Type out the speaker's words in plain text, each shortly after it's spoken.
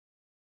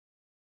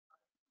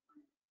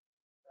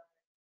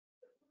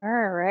All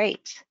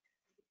right.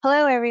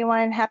 Hello,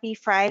 everyone. Happy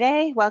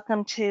Friday.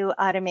 Welcome to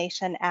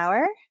Automation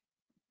Hour.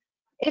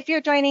 If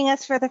you're joining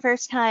us for the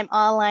first time,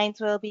 all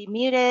lines will be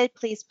muted.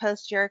 Please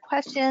post your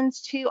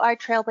questions to our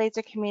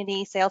Trailblazer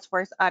Community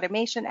Salesforce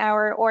Automation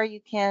Hour, or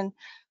you can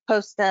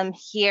post them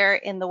here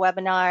in the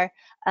webinar.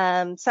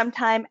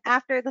 Sometime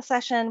after the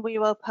session, we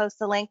will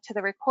post a link to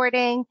the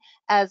recording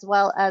as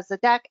well as the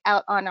deck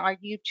out on our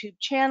YouTube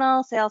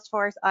channel,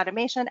 Salesforce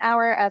Automation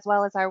Hour, as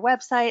well as our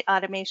website,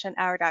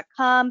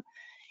 automationhour.com.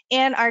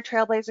 and our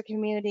Trailblazer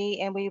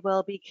community, and we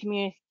will be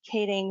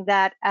communicating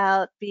that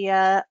out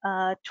via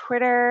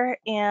Twitter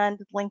and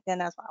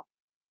LinkedIn as well.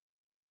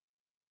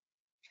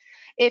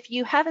 If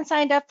you haven't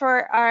signed up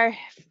for our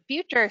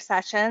future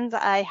sessions,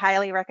 I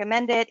highly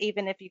recommend it.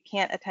 Even if you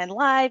can't attend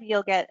live,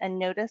 you'll get a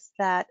notice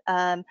that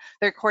the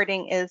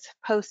recording is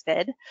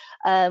posted.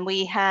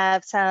 We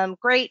have some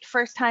great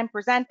first-time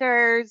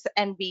presenters,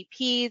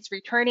 MVPs,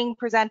 returning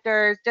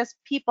presenters, just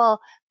people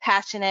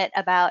passionate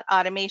about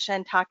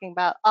automation, talking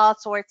about all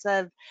sorts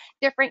of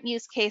different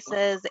use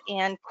cases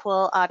and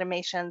cool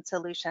automation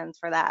solutions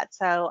for that.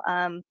 So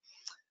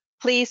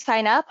please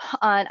sign up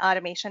on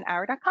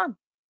automationhour.com.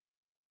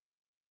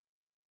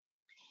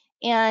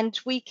 And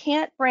we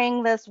can't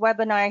bring this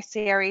webinar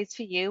series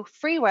to you,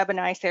 free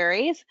webinar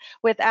series,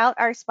 without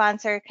our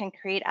sponsor,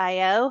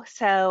 Concrete.io.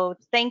 So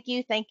thank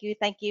you, thank you,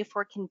 thank you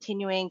for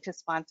continuing to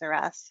sponsor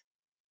us.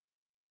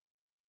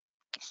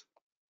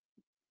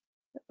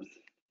 All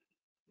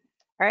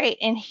right,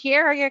 and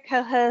here are your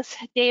co-hosts,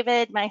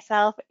 David,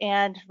 myself,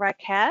 and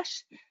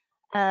Rakesh.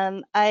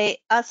 I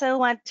also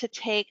want to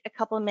take a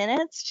couple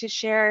minutes to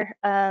share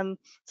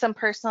some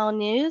personal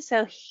news.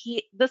 So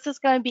this is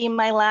going to be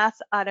my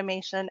last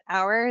automation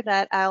hour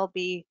that I'll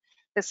be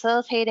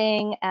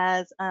facilitating,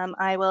 as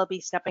I will be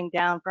stepping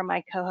down from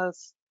my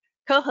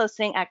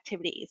co-hosting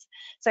activities.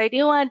 So I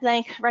do want to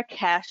thank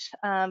Rakesh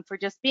for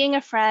just being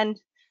a friend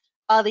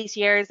all these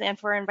years and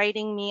for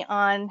inviting me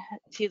on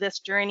to this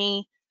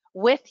journey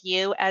with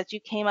you as you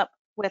came up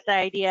with the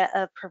idea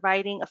of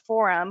providing a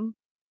forum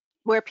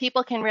where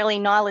people can really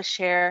knowledge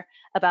share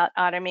about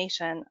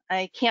automation.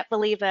 I can't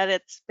believe that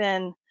it's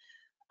been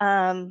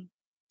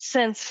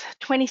since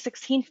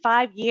 2016,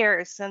 5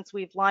 years since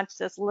we've launched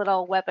this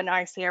little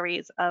webinar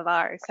series of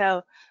ours.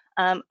 So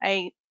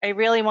I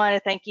really want to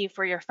thank you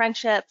for your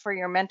friendship, for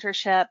your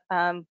mentorship.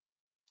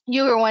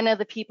 You were one of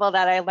the people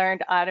that I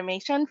learned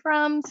automation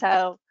from,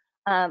 so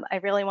I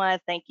really want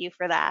to thank you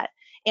for that.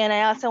 And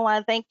I also want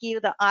to thank you,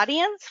 the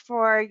audience,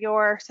 for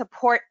your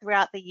support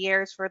throughout the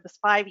years, for this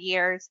 5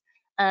 years.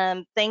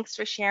 Thanks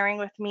for sharing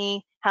with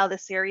me how the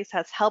series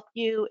has helped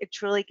you. It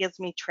truly gives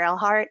me trail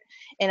heart,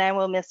 and I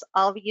will miss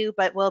all of you,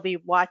 but we'll be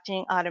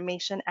watching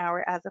Automation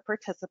Hour as a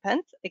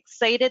participant.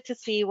 Excited to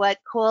see what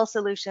cool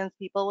solutions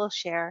people will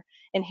share,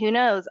 and who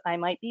knows, I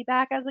might be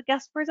back as a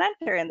guest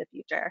presenter in the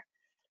future.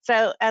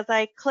 So as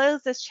I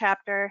close this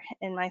chapter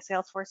in my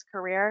Salesforce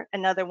career,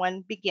 another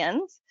one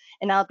begins,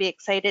 and I'll be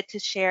excited to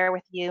share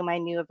with you my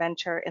new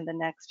adventure in the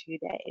next few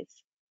days.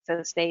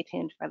 So stay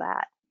tuned for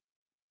that.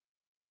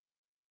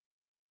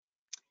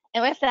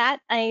 And with that,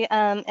 I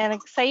am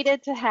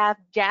excited to have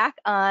Jack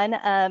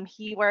on.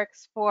 He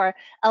works for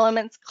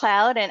Elements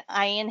Cloud, and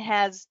Ian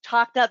has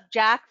talked up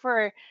Jack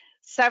for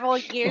several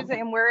years,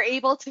 and we're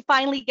able to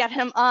finally get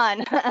him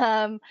on.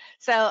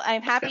 So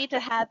I'm happy to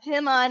have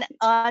him on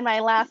my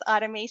last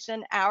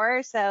automation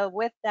hour. So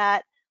with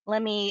that,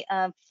 let me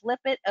flip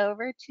it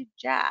over to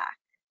Jack.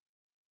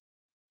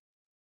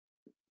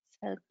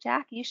 So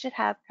Jack, you should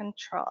have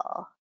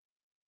control.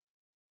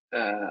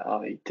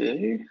 I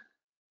do.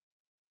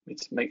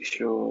 Let's make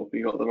sure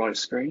we got the right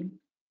screen.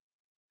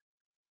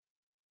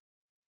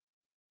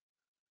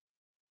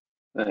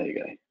 There you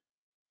go.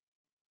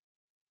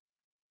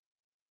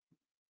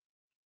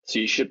 So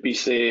you should be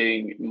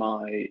seeing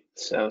my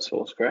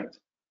Salesforce, correct?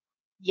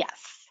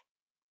 Yes.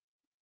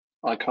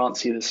 I can't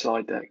see the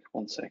slide deck.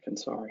 1 second,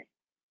 sorry.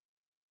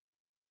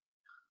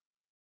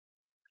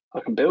 I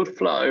can build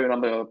flow, and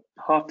I'm a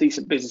half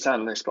decent business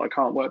analyst, but I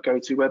can't work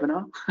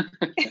GoToWebinar.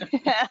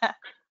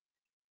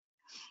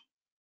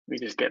 Let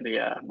me just get the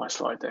my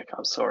slide deck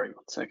up. Sorry, 1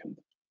 second.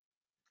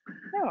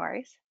 No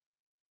worries.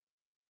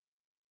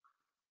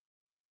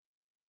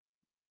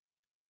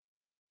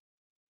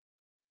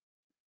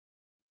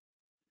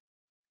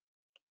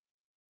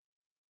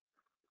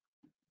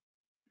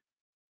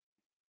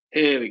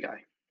 Here we go.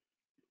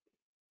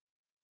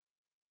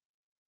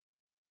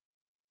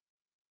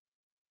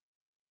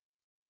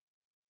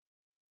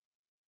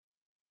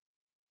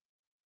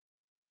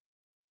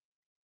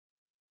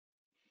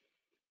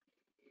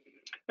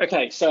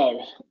 Okay,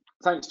 so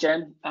thanks,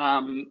 Jen.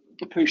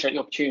 Appreciate the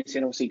opportunity,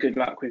 and obviously good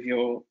luck with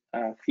your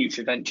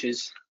future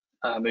ventures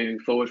moving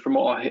forward. From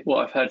what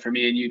I've heard from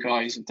you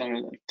guys have done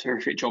a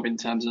terrific job in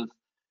terms of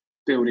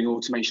building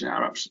Automation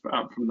Hour up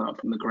from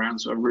the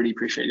ground. So I really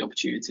appreciate the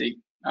opportunity.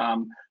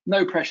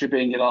 No pressure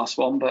being your last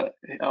one, but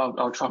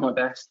I'll try my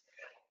best.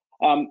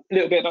 A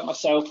little bit about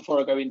myself before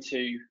I go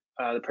into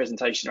the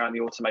presentation around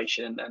the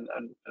automation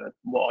and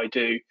what I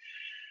do.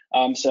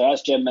 So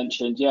as Jen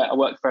mentioned, yeah, I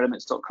work for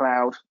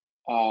Elements.cloud.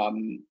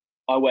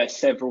 I wear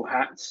several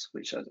hats,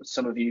 which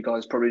some of you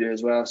guys probably do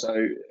as well.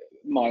 So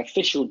my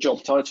official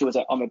job title is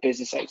that I'm a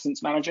business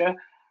excellence manager.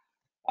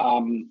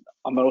 I'm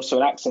also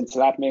an Accenture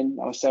admin.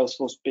 I'm a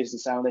Salesforce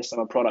business analyst. I'm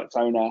a product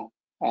owner.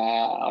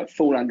 I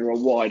fall under a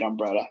wide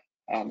umbrella,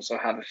 so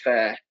I have a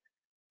fair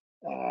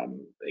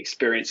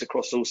experience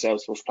across all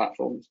Salesforce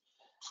platforms.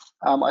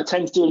 I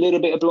tend to do a little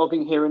bit of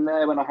blogging here and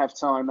there when I have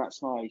time.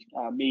 That's my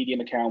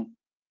Medium account.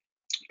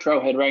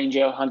 Trailhead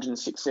Ranger,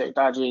 168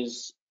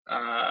 badges.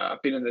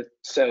 I've been in the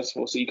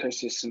Salesforce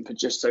ecosystem for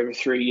just over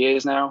 3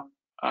 years now.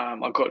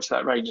 I got to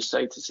that Ranger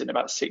status in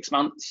about 6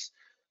 months.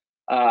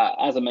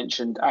 As I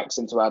mentioned,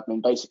 Accenture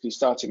admin, basically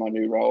starting my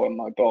new role, and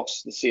my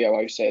boss, the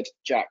COO, said,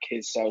 Jack,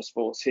 here's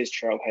Salesforce, here's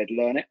Trailhead,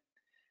 learn it.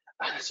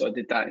 So I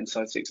did that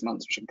inside 6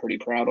 months, which I'm pretty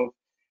proud of.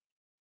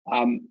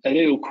 A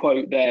little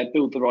quote there,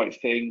 build the right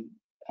thing,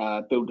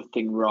 build the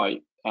thing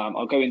right.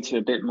 I'll go into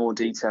a bit more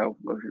detail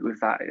with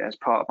that as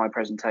part of my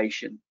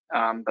presentation,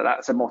 but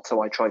that's a motto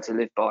I try to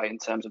live by in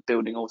terms of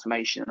building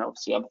automation and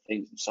obviously other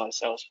things inside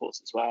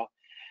Salesforce as well.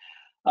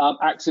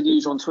 Active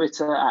user on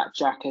Twitter at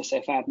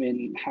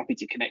JackSFAdmin. Happy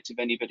to connect with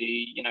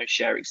anybody,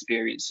 share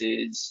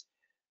experiences,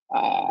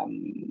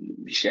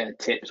 share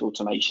tips,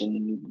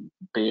 automation,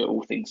 be it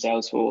all things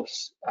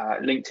Salesforce.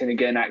 LinkedIn,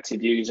 again,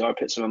 active user. I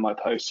put some of my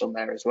posts on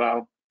there as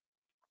well.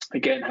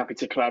 Again, happy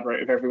to collaborate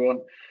with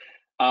everyone.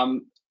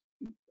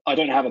 I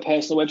don't have a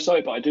personal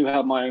website, but I do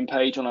have my own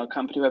page on our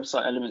company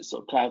website,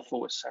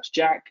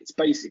 elements.cloud/Jack. It's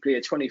basically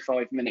a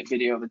 25-minute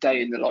video of a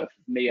day in the life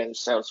of me as a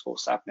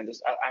Salesforce admin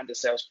and a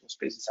Salesforce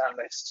business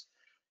analyst,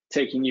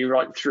 taking you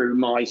right through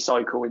my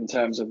cycle in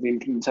terms of the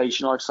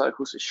implementation life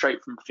cycle, so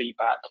straight from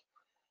feedback,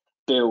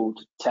 build,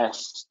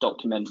 test,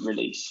 document,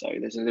 release. So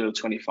there's a little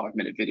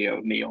 25-minute video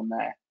of me on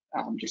there,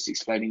 just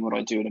explaining what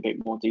I do in a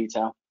bit more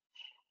detail.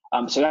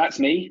 So that's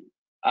me.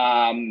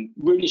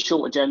 Really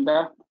short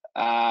agenda.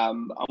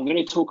 I'm going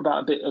to talk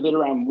about a bit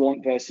around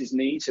want versus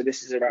need. So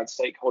this is around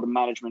stakeholder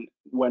management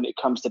when it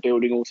comes to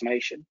building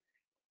automation.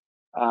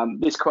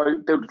 This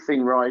quote, build the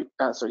thing right.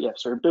 Build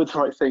the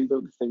right thing,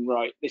 build the thing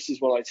right. This is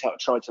what I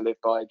try to live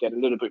by. Get a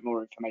little bit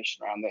more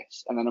information around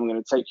this, and then I'm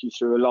going to take you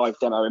through a live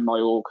demo in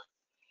my org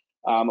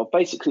of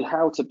basically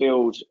how to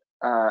build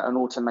an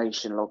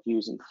automation log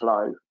using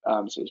Flow.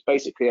 So it's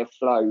basically a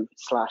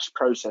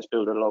Flow/process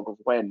builder log of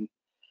when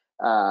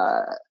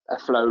a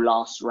flow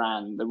last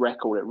ran, the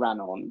record it ran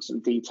on,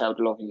 some detailed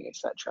logging,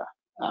 etc.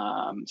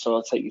 So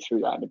I'll take you through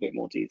that in a bit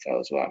more detail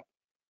as well.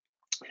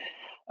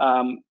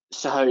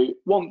 So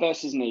want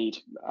versus need,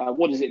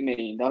 what does it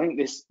mean? I think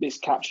this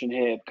caption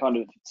here kind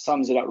of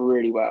sums it up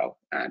really well.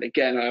 And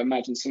again, I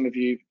imagine some of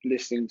you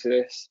listening to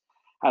this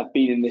have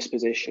been in this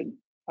position.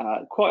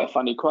 Quite a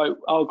funny quote.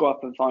 I'll go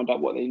up and find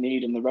out what they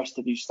need, and the rest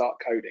of you start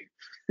coding.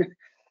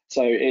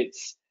 So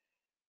it's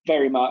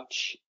very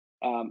much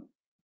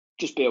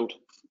just build.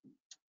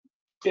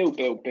 We'll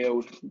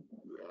build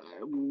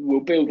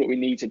what we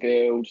need to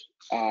build.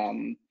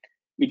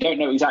 We don't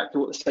know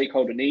exactly what the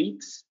stakeholder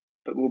needs,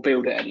 but we'll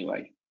build it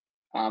anyway.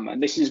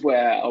 And this is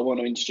where I want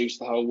to introduce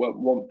the whole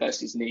want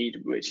versus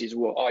need, which is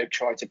what I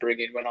try to bring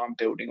in when I'm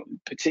building,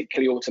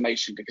 particularly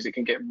automation, because it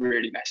can get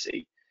really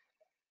messy.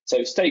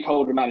 So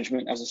stakeholder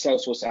management as a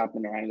Salesforce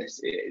admin or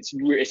analyst, it's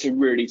a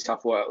really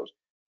tough world.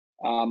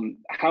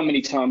 How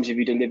many times have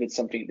you delivered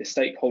something the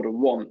stakeholder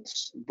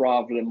wants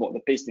rather than what the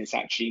business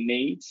actually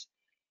needs?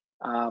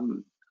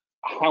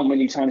 How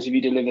many times have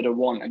you delivered a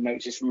want and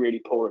noticed really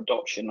poor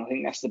adoption? I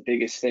think that's the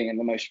biggest thing and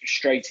the most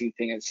frustrating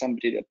thing as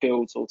somebody that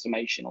builds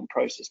automation on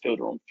Process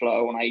Builder, on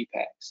Flow, on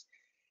Apex,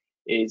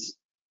 is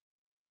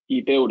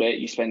you build it,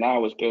 you spend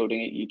hours building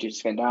it, you just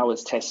spend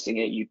hours testing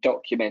it, you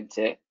document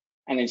it,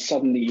 and then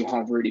suddenly you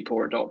have really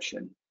poor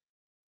adoption.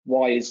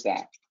 Why is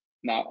that?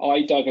 Now,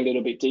 I dug a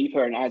little bit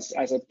deeper, and as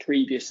a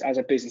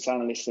business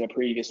analyst in a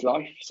previous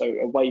life, so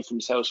away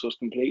from Salesforce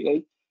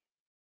completely,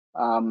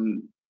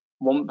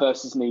 want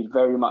versus need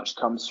very much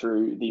comes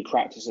through the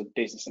practice of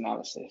business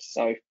analysis.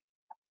 So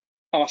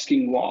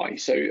asking why.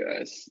 So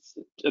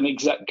an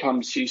exec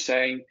comes to you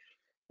saying,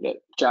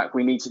 look, Jack,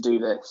 we need to do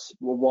this.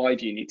 Well, why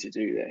do you need to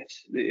do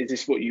this? Is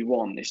this what you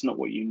want? It's not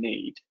what you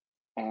need.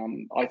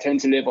 I tend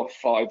to live off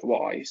 5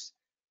 whys.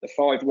 The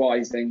 5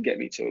 whys then get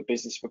me to a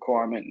business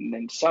requirement, and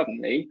then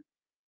suddenly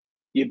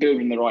you're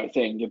building the right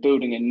thing. You're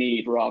building a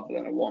need rather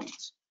than a want.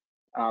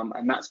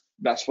 And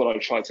that's what I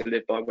try to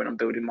live by when I'm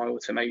building my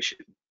automation.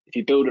 If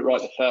you build it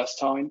right the first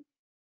time,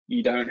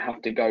 you don't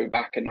have to go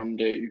back and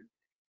undo,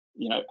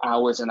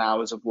 hours and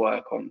hours of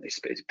work on this.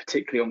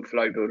 Particularly on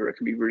Flow Builder, it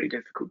can be really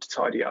difficult to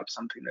tidy up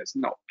something that's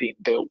not being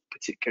built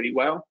particularly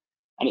well.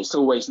 And it's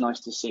always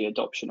nice to see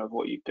adoption of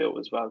what you've built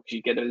as well, because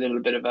you get a little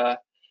bit of a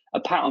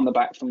pat on the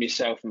back from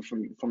yourself and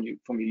from your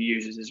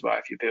users as well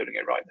if you're building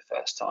it right the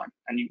first time,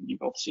 and you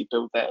obviously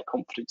build their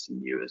confidence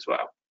in you as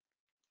well.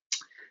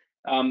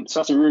 So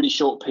that's a really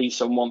short piece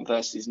on want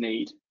versus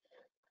need.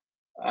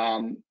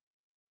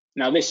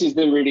 Now, this is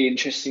the really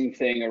interesting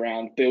thing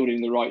around building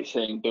the right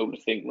thing, build the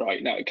thing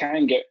right. Now,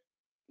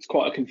 it's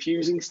quite a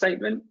confusing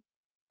statement.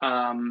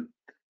 And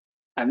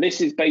And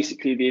this is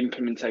basically the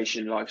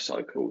implementation life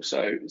cycle.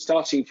 So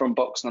starting from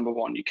box number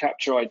 1, you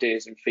capture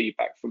ideas and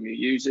feedback from your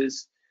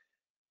users.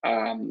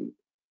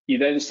 You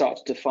then start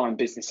to define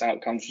business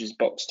outcomes, which is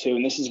box 2,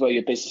 and this is where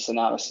your business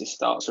analysis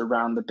starts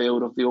around the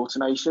build of the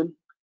automation.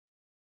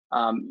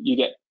 You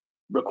get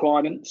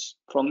requirements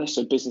from this,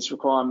 so business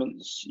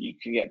requirements. You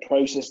can get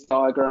process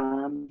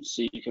diagrams,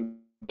 so you can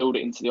build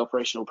it into the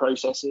operational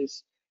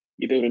processes.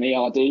 You build an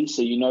ERD,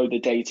 so you know the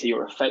data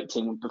you're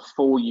affecting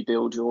before you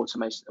build your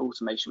automation,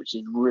 which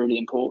is really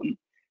important,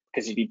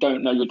 because if you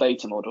don't know your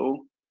data model,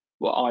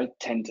 what I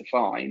tend to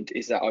find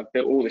is that I've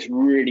built all this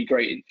really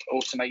great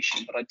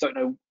automation, but I don't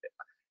know,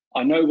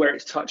 I know where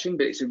it's touching,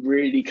 but it's a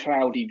really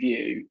cloudy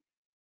view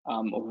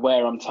of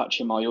where I'm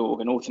touching my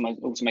org. And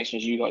automation,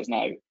 as you guys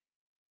know,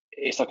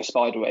 it's like a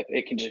spider web.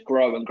 It can just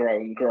grow and grow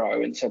and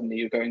grow, and suddenly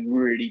you're going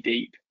really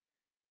deep.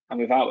 And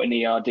without an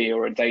ERD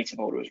or a data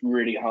model, it's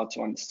really hard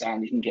to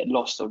understand. You can get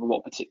lost over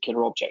what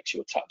particular objects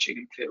you're touching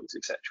and fields,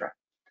 etc.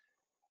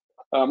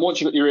 Once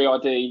you've got your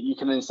ERD, you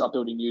can then start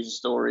building user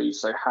stories,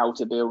 so how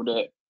to build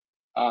it.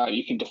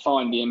 You can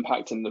define the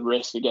impact and the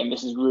risk. Again,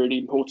 this is really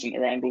important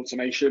around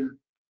automation,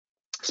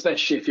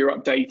 especially if you're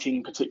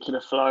updating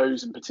particular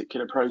flows and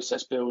particular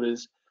process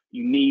builders.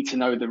 You need to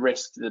know the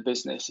risk to the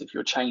business if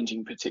you're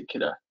changing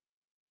particular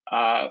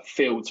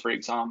fields, for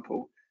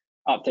example.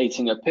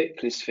 Updating a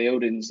pick list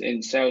field in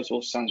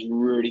Salesforce sounds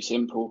really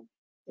simple.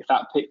 If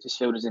that pick list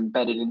field is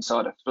embedded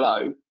inside a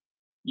flow,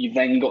 you've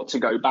then got to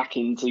go back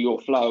into your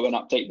flow and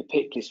update the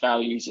pick list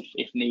values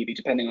if needed,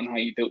 depending on how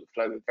you built the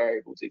flow with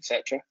variables,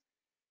 etc.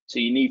 So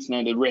you need to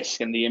know the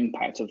risk and the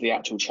impact of the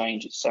actual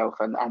change itself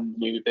and the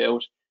new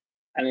build.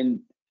 And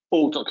then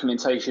all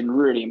documentation,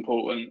 really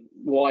important.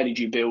 Why did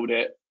you build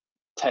it?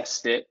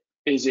 Test it.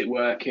 Is it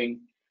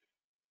working?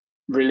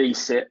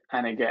 Release it,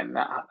 and again,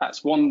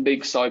 that's one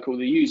big cycle.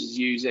 The users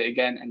use it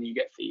again, and you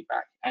get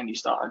feedback, and you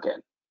start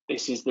again.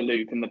 This is the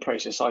loop and the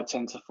process I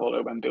tend to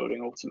follow when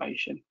building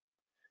automation.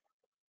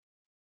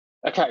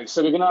 Okay,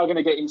 so we're now going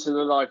to get into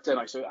the live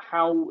demo. So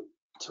how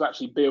to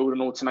actually build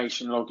an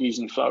automation log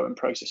using flow and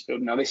process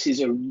build. Now, this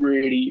is a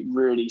really,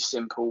 really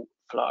simple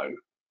flow.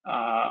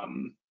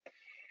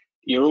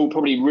 You're all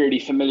probably really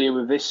familiar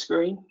with this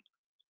screen.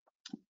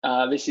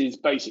 This is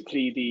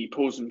basically the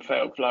pause and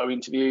fail flow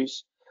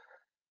interviews.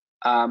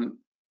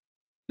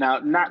 Now,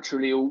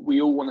 naturally, we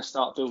all want to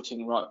start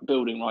building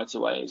right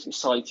away. It's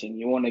exciting.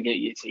 You want to get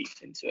your teeth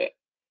into it.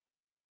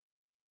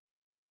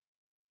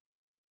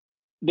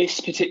 This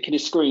particular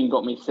screen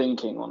got me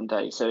thinking one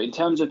day. So in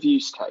terms of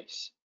use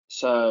case,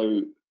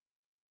 so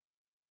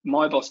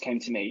my boss came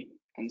to me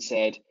and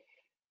said,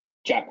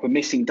 Jack, we're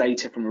missing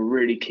data from a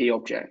really key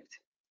object.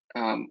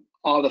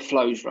 Are the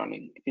flows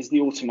running? Is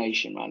the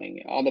automation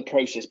running? Are the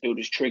process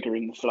builders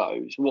triggering the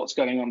flows? What's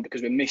going on?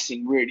 Because we're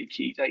missing really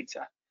key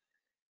data.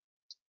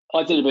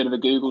 I did a bit of a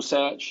Google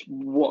search,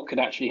 what could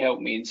actually help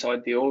me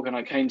inside the org, and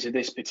I came to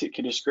this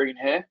particular screen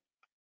here.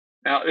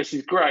 Now, this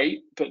is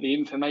great, but the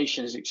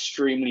information is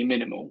extremely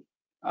minimal.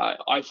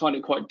 I find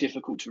it quite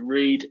difficult to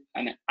read,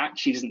 and it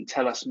actually doesn't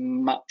tell us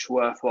much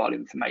worthwhile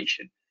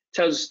information. It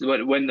tells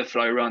us when the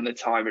flow ran, the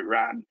time it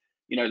ran,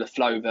 you know, the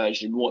flow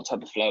version, what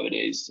type of flow it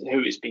is,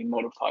 who it's being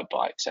modified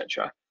by,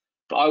 etc.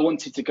 But I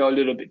wanted to go a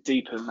little bit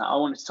deeper than that. I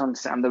wanted to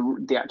understand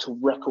the actual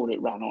record it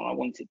ran on. I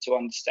wanted to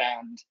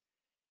understand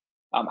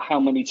how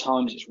many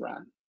times it's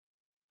ran.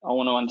 I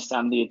want to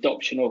understand the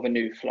adoption of a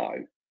new flow.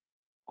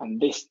 And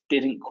this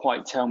didn't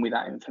quite tell me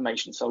that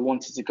information. So I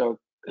wanted to go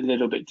a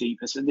little bit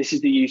deeper. So this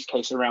is the use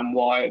case around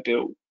why I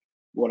built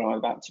what I'm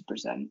about to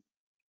present.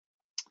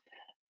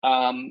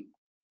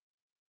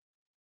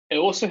 It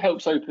also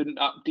helps open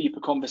up deeper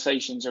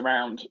conversations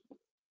around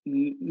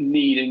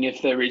needing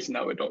if there is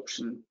no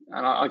adoption.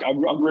 And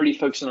I'm really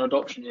focusing on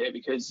adoption here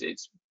because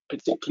it's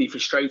particularly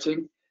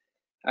frustrating.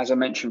 As I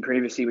mentioned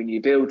previously, when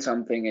you build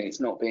something and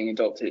it's not being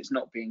adopted, it's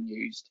not being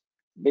used.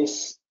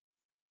 This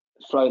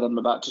flow that I'm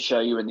about to show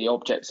you and the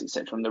objects,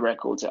 etc., and the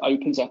records, it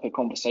opens up a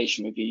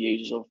conversation with your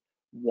users of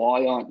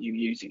why aren't you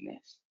using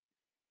this?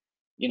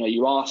 You know,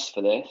 you asked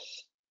for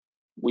this,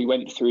 we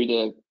went through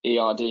the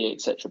ERD,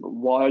 etc., but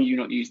why are you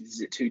not using this?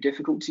 Is it too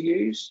difficult to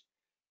use?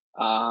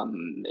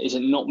 Is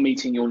it not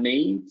meeting your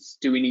needs?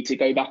 Do we need to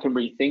go back and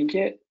rethink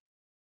it?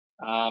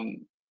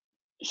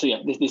 So yeah,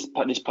 this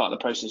part of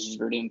the process is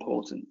really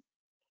important.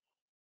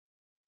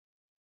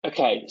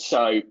 Okay,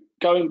 so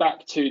going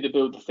back to the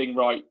build the thing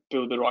right,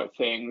 build the right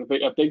thing,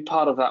 a big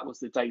part of that was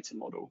the data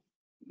model.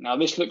 Now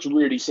this looks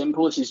really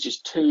simple. This is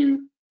just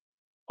 2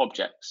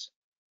 objects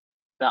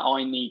that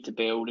I need to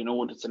build in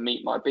order to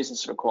meet my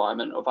business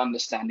requirement of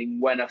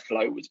understanding when a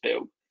flow was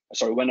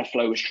when a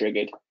flow was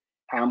triggered,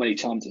 how many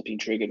times it's been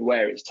triggered,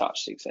 where it's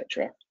touched,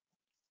 etc.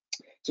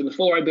 So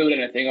before I build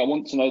anything, I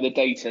want to know the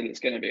data that's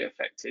going to be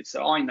affected.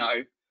 So I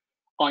know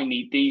I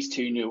need these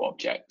 2 new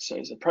objects. So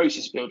it's a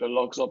process builder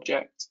logs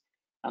object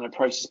and a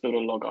process builder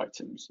log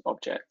items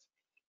object.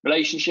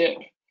 Relationship,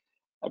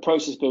 a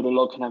process builder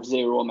log can have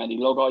 0 or many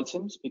log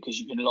items because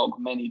you can log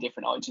many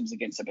different items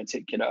against a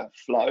particular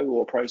flow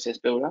or process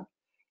builder.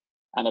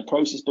 And a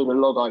process builder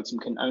log item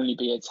can only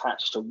be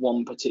attached to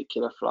one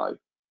particular flow.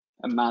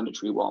 a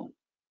mandatory one,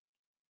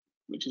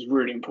 which is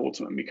really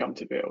important when we come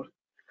to build.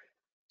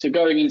 So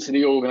going into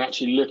the org and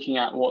actually looking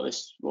at what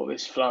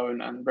this flow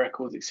and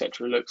records,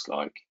 etc. looks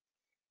like.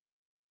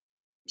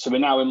 So we're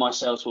now in my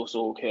Salesforce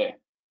org here.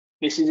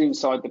 This is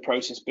inside the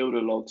process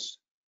builder logs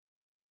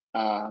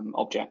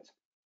object.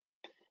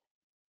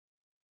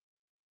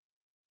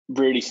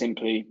 Really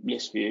simply,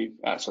 list view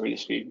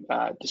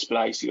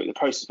display. So you've got the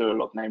process builder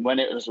log name, when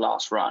it was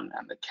last run,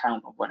 and the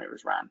count of when it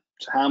was ran.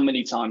 So how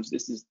many times,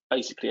 this is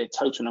basically a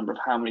total number of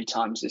how many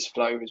times this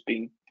flow has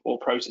been, or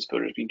process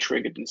builder has been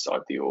triggered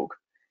inside the org.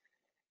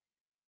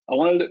 I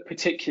want to look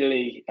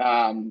particularly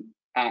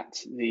at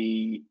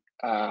the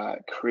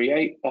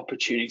create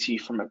opportunity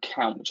from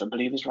account, which I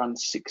believe is run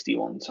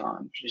 61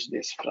 times, which is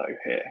this flow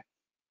here.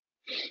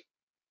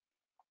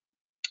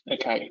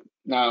 Okay,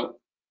 now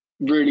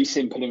really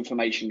simple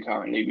information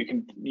currently.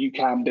 You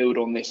can build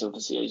on this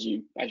obviously as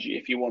you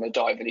if you want to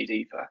dive any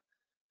deeper.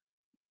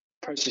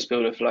 Process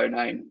builder flow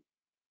name,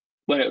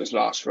 when it was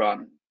last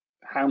run,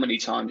 how many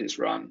times it's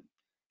run,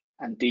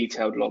 and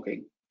detailed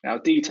logging. Now,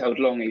 detailed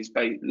logging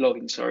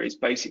is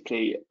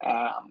basically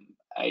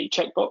a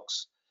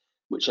checkbox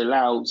which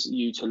allows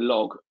you to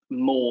log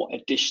more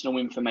additional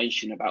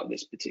information about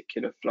this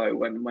particular flow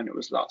when it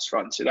was last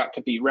run. So that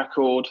could be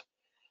record,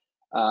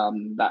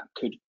 that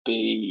could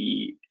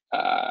be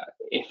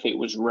if it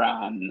was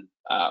ran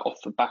off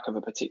the back of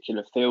a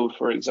particular field,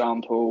 for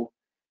example,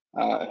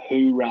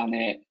 who ran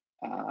it,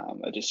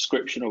 a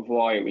description of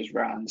why it was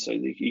ran, so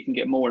that you can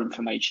get more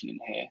information in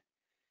here.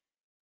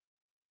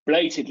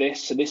 Related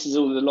list, so this is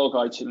all the log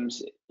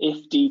items.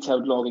 If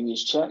detailed logging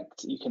is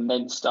checked, you can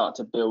then start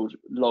to build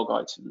log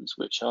items,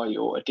 which are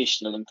your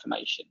additional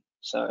information.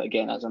 So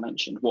again, as I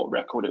mentioned, what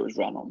record it was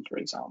run on, for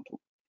example.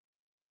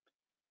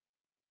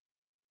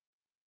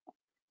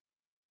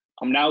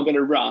 I'm now going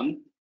to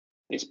run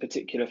this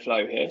particular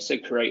flow here. So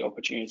create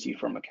opportunity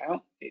from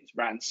account. It's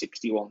ran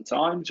 61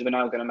 times. We're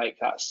now going to make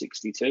that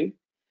 62.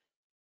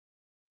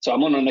 So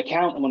I'm on an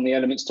account. I'm on the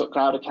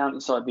elements.cloud account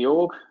inside the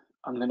org.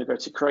 I'm going to go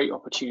to create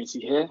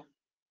opportunity here.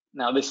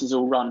 Now this is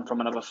all run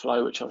from another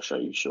flow, which I'll show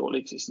you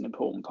shortly because it's an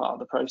important part of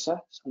the process.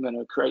 I'm going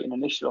to create an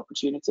initial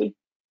opportunity.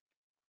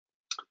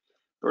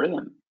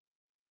 Brilliant.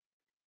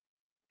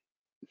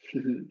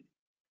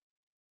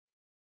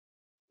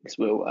 This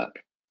will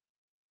work.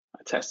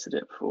 I tested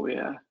it before we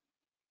there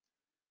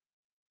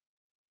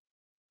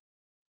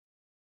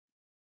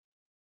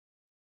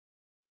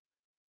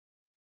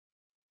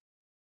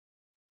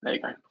you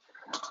go.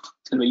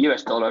 It's going to be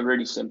US dollar,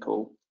 really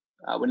simple.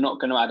 We're not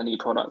going to add any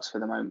products for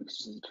the moment because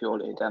this is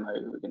purely a demo.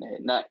 We're going to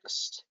hit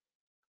next.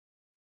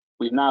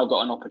 We've now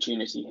got an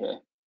opportunity here.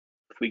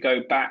 If we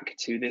go back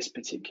to this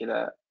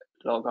particular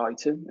log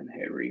item and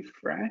hit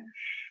refresh,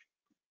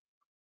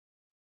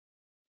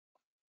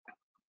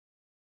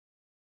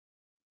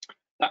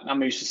 that now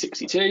moves to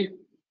 62. So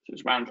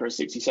it's ran for a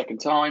 60-second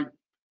time.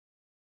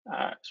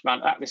 It's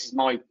ran at, this is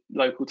my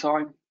local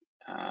time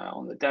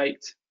on the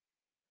date.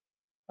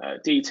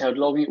 Detailed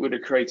logging, it would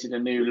have created a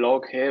new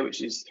log here,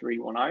 which is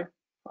 310.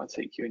 I'll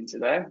take you into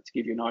there to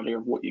give you an idea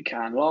of what you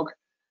can log.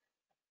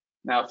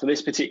 Now, for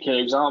this particular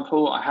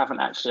example, I haven't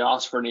actually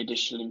asked for any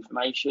additional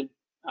information.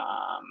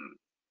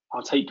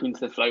 I'll take you into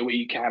the flow where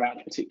you can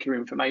add particular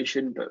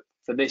information, but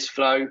for this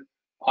flow,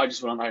 I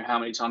just want to know how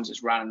many times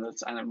it's ran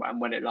and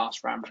when it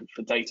last ran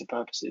for data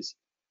purposes.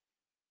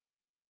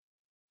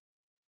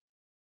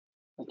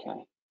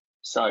 Okay,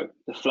 so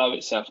the flow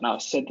itself. Now, I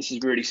said this is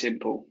really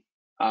simple.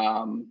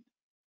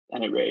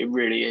 And it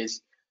really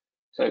is.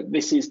 So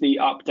this is the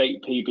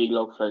update PB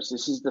log flow. So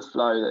this is the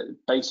flow that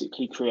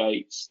basically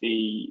creates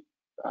the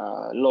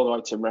log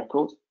item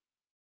record.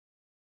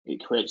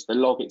 It creates the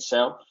log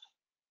itself.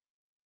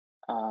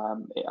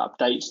 It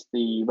updates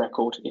the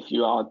record if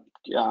you are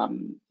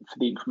for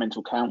the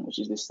incremental count, which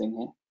is this thing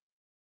here.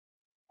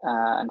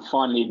 And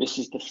finally, this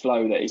is the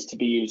flow that is to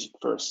be used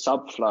for a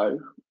subflow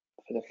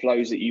for the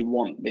flows that you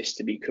want this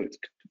to be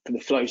cooked. For the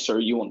flow,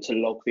 sorry, you want to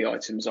log the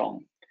items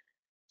on.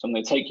 So I'm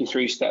going to take you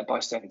through step by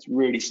step. It's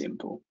really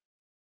simple.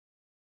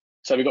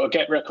 So we've got a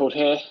get record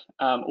here.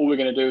 All we're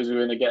going to do is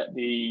we're going to get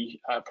the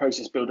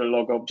process builder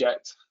log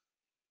object,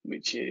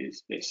 which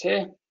is this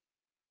here.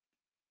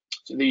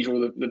 So these are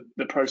all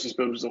the process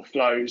builders or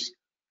flows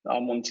that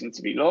I'm wanting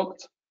to be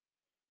logged.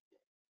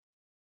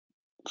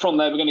 From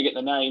there, we're going to get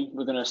the name.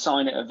 We're going to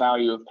assign it a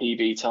value of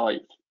PB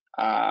type.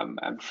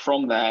 And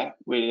from there,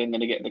 we're then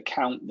going to get the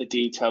count, the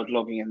detailed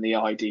logging, and the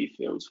ID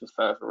fields for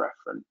further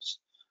reference.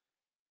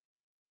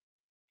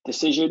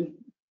 Decision.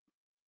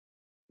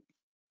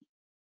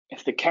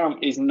 If the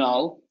count is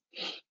null,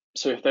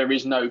 so if there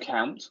is no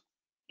count,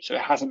 so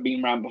it hasn't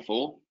been ran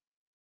before,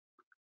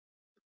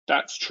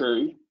 that's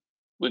true.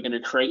 We're going to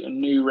create a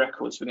new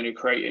record. So we're going to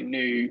create a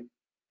new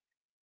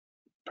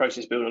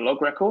process builder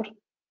log record.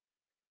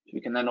 We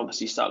can then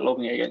obviously start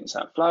logging against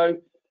that flow.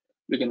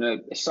 We're going to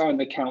assign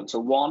the count to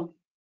 1.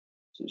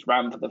 So it's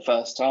ran for the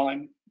first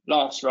time.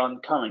 Last run,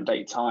 current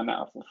date time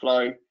out of the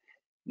flow.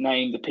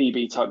 Name the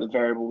PB type, the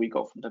variable we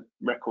got from the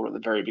record at the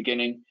very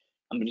beginning.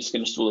 And we're just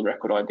going to store the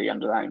record ID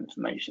under that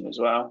information as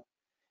well.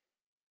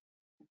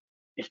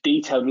 If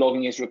detailed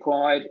logging is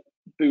required,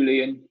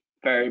 Boolean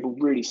variable,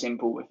 really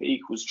simple. If it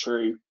equals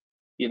true,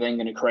 you're then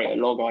going to create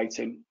a log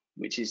item,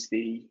 which is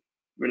the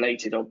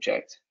related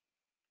object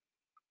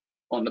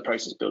on the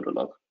process builder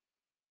log.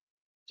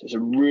 So it's a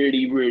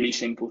really, really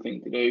simple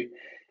thing to do.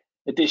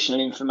 Additional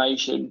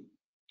information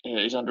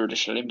is under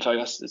additional info.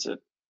 That's a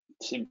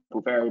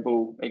simple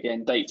variable.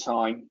 Again, date,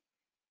 time,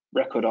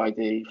 record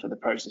ID for the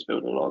process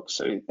builder log.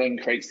 So it then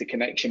creates the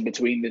connection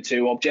between the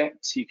two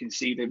objects. You can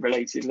see the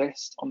related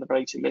list on the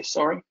related list,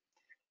 sorry.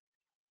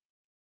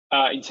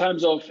 In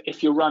terms of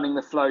if you're running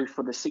the flow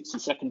for the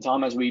 62nd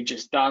time, as we've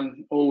just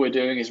done, all we're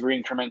doing is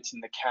we're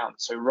incrementing the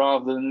count. So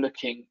rather than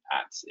looking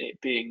at it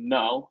being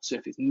null, so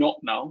if it's not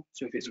null,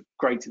 so if it's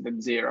greater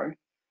than 0,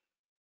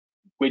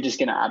 we're just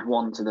going to add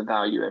 1 to the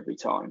value every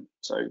time.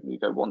 So you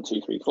go 1,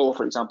 2, 3, 4,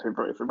 for example.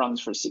 If it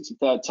runs for a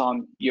 63rd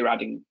time, you're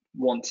adding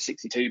 1 to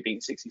 62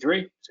 being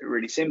 63. So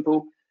really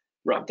simple.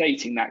 We're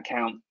updating that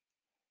count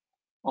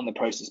on the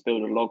process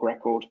builder log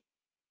record.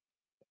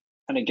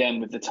 And again,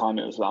 with the time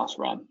it was last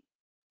run.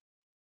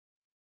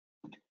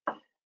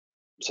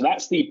 So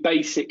that's the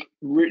basic.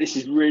 This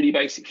is really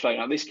basic flow.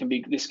 Now this can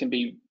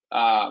be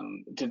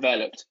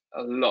developed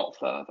a lot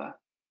further.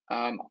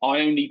 I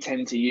only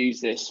tend to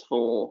use this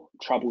for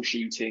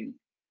troubleshooting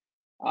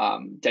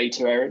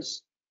data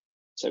errors.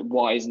 So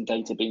why isn't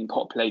data being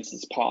populated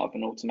as part of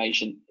an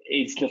automation?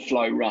 Is the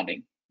flow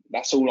running?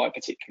 That's all I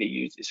particularly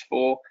use this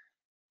for.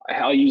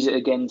 I use it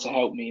again to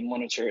help me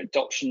monitor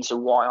adoption. So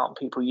why aren't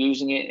people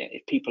using it?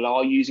 If people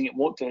are using it,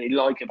 what do they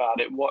like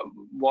about it?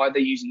 Why are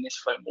they using this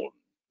flow more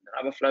than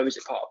other flow? Is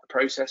it part of the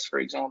process, for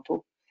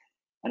example?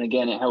 And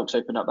again, it helps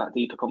open up that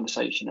deeper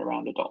conversation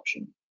around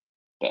adoption.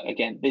 But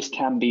again, this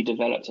can be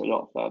developed a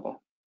lot further.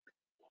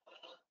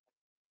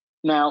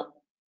 Now,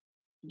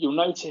 you'll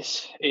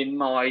notice in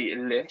my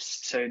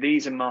list, so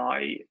these are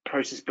my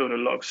process builder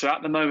logs. So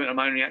at the moment, I'm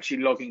only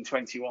actually logging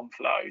 21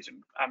 flows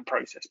and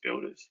process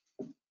builders.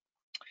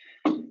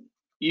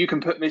 You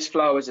can put this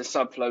flow as a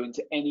subflow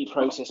into any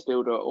process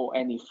builder or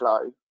any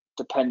flow,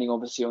 depending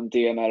obviously on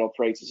DML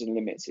operators and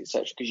limits,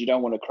 etc., because you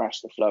don't want to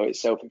crash the flow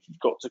itself if you've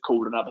got to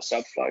call another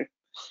subflow.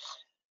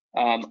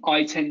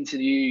 I tend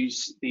to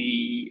use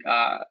the,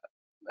 I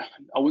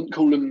wouldn't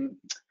call them,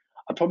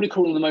 I'd probably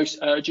call them the most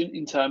urgent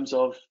in terms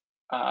of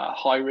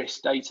high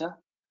risk data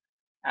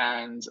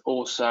and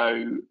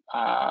also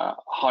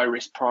high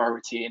risk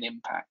priority and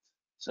impact.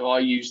 So I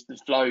use the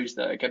flows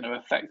that are going to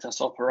affect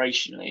us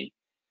operationally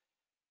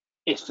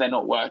if they're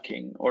not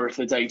working, or if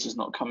the data's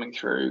not coming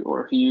through,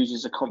 or if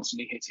users are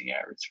constantly hitting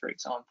errors, for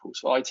example.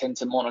 So I tend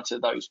to monitor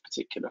those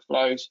particular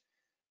flows.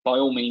 By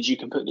all means, you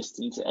can put this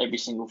into every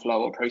single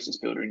flow or process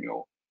builder in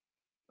your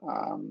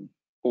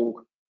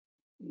org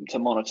to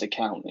monitor,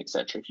 count,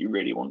 etc., if you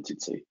really wanted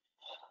to.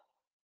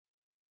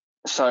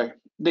 So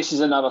this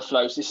is another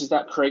flow. So this is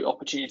that create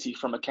opportunity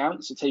from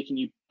account. So taking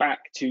you back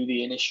to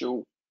the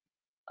initial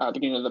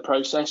beginning of the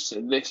process.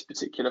 So this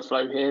particular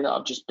flow here that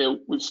I've just built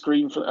with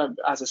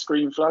as a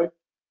screen flow,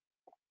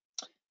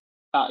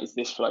 that is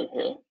this flow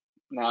here.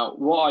 Now,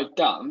 what I've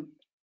done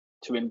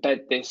to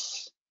embed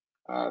this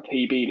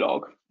PB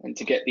log and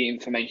to get the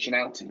information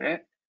out of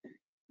it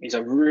is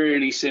I've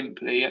really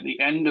simply, at the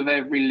end of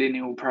every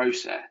lineal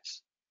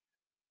process,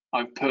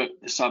 I've put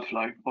the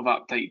subflow of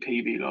update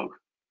PB log.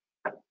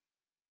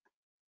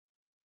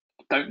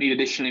 Don't need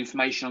additional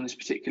information on this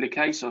particular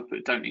case, so I've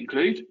put don't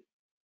include.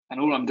 And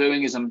all I'm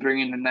doing is I'm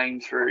bringing the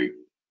name through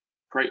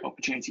create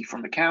opportunity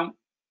from account.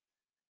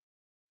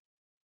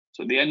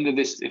 So at the end of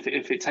this, if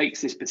it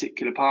takes this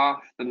particular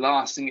path, the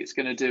last thing it's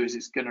going to do is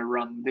it's going to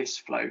run this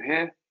flow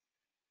here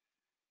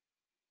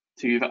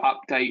to either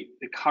update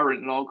the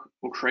current log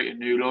or create a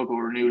new log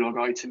or a new log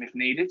item if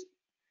needed.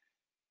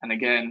 And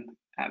again,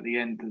 at the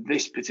end of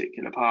this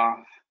particular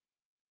path,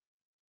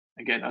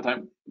 again,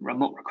 I'm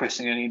not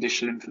requesting any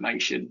additional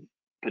information,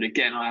 but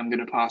again, I am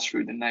going to pass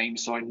through the name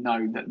so I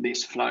know that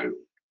this flow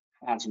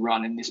has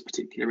run in this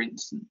particular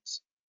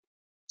instance.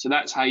 So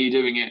that's how you're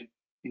doing it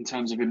in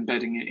terms of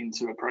embedding it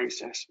into a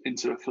process,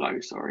 into a flow,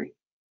 sorry.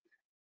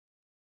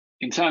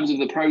 In terms of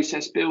the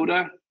process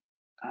builder,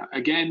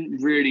 again,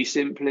 really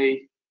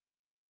simply,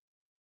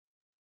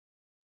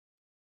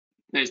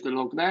 there's the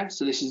log there.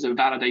 So this is a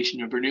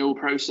validation of renewal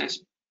process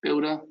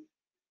builder.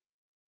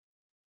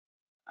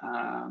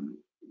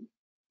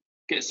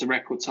 Gets the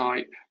record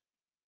type.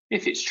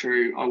 If it's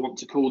true, I want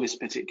to call this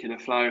particular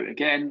flow.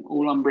 Again,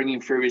 all I'm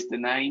bringing through is the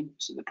name,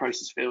 so the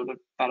process builder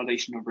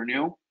validation of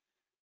renewal,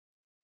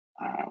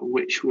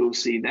 which we'll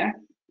see there.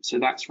 So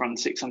that's run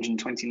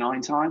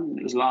 629 times, and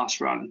it was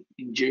last run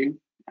in June,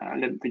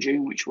 11th of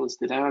June, which was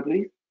today, I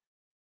believe.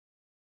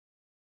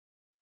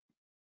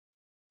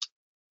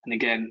 And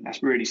again,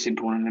 that's really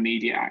simple and an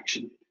immediate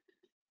action.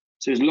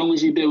 So as long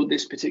as you build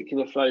this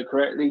particular flow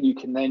correctly, you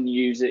can then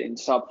use it in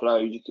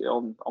subflows,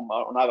 on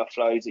other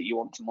flows that you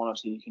want to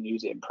monitor. You can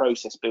use it in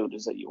process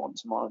builders that you want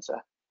to monitor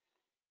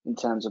in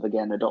terms of,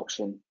 again,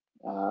 adoption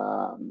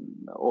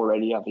or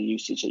any other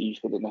usage that you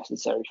feel it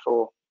necessary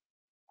for.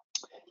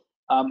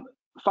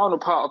 Final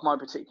part of my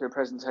particular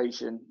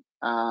presentation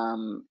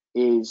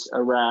is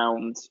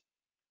around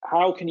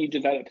how can you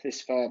develop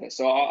this further?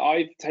 So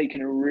I've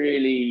taken a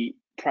really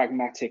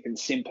pragmatic and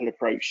simple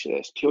approach to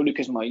this, purely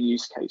because my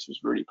use case was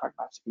really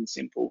pragmatic and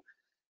simple.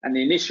 And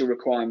the initial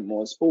requirement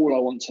was, all I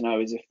want to know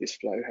is if this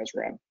flow has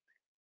RAM.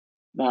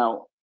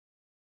 Now,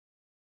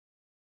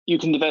 you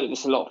can develop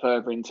this a lot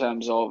further in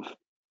terms of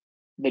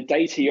the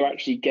data you're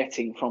actually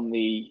getting from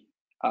the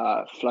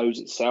flows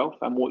itself,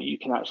 and what you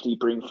can actually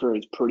bring through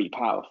is pretty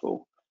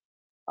powerful.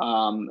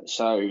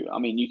 So, I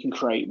mean, you can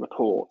create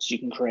reports, you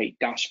can create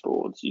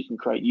dashboards, you can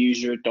create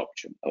user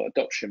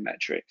adoption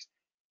metrics.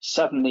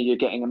 Suddenly you're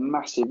getting a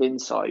massive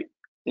insight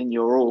in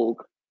your org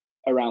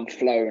around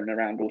flow and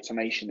around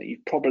automation that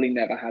you've probably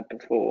never had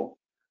before,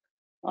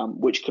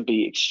 which could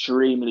be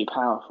extremely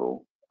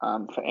powerful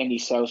for any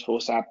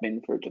Salesforce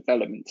admin, for a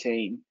development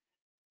team,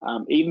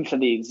 even for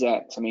the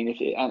execs. I mean,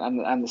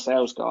 and the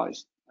sales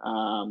guys.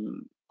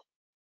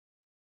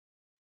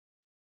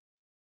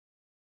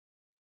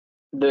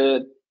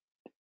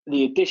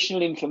 The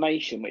additional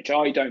information, which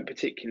I don't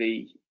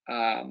particularly,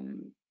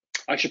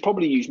 I should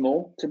probably use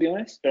more, to be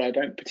honest, but I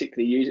don't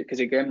particularly use it because,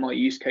 again, my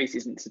use case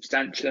isn't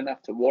substantial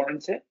enough to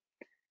warrant it.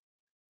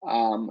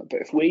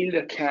 But if we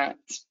look at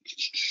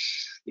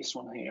this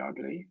one here, I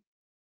believe,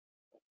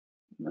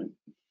 no.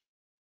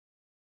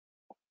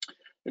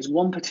 There's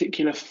one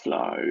particular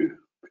flow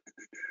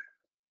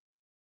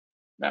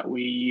that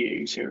we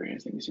use here. I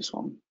think it's this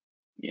one.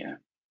 Yeah.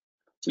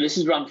 So this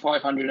is run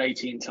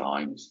 518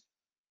 times,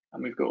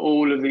 and we've got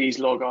all of these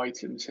log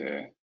items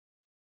here.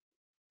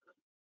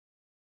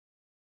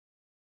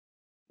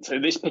 So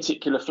this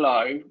particular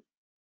flow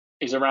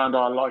is around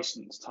our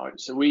license type.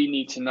 So we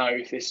need to know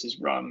if this is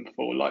run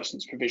for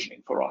license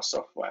provisioning for our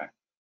software.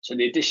 So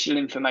the additional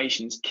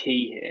information is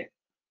key here.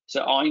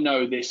 So I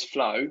know this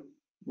flow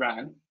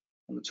ran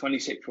on the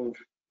 26th of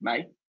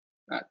May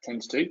at 10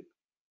 to 2,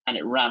 and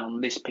it ran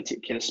on this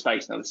particular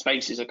space. Now the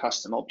space is a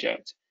custom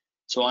object,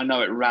 so I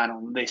know it ran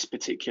on this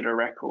particular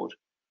record.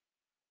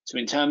 So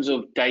in terms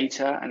of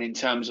data and in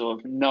terms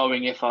of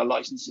knowing if our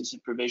licenses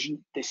are provisioned,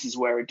 this is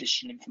where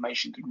additional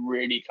information could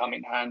really come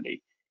in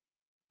handy.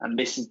 And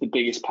this is the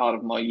biggest part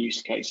of my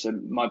use case. So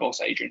my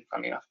boss, Adrian,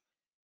 funny enough,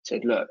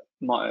 said, look,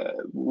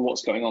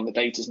 what's going on? The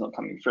data's not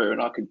coming through.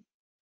 And I could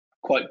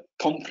quite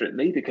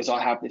confidently, because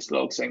I have this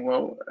log saying,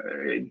 well,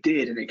 it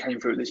did, and it came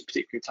through at this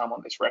particular time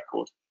on this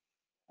record.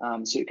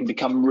 So it can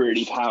become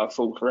really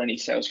powerful for any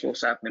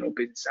Salesforce admin or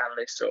business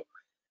analyst or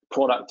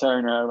product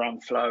owner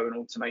around flow and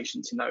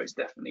automation to know it's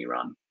definitely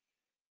run.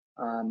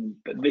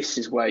 But this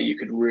is where you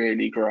could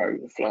really grow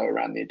the flow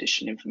around the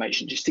additional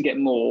information, just to get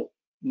more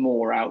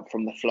out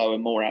from the flow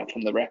and more out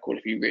from the record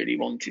if you really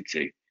wanted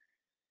to.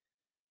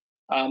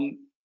 A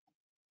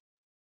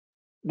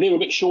little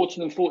bit shorter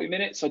than 40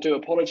 minutes, I do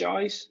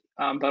apologize,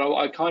 but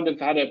I kind of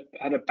had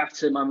a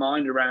battle in my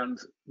mind around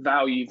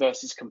value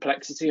versus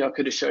complexity. I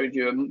could have showed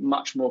you a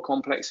much more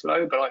complex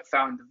flow, but I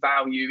found the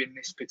value in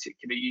this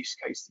particular use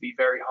case to be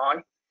very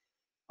high.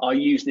 I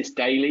use this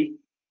daily.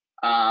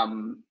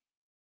 So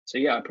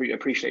yeah, I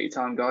appreciate your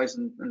time, guys,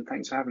 and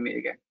thanks for having me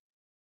again.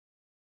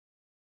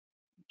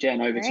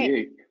 Jen, over to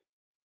you.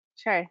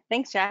 Sure.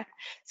 Thanks, Jack.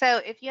 So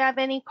if you have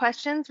any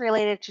questions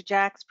related to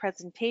Jack's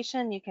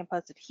presentation, you can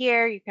post it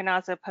here. You can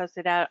also post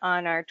it out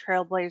on our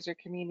Trailblazer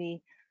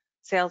Community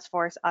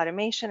Salesforce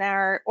Automation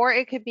Hour, or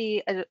it could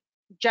be a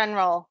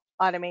general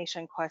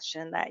automation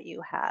question that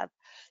you have.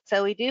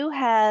 So we do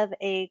have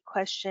a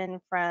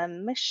question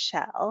from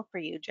Michelle for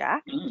you,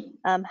 Jack.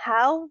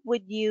 How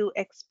would you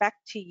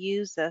expect to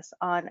use this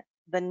on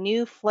the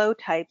new flow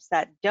types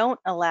that don't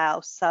allow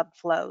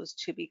subflows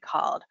to be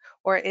called?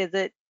 Or is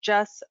it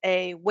just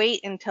a wait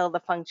until the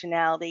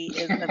functionality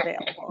is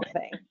available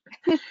thing?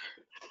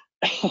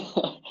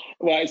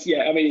 Well,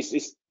 yeah,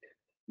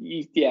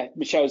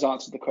 Michelle's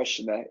answered the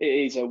question there.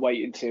 It is a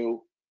wait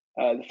until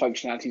the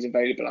functionality is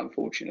available,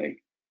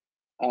 unfortunately,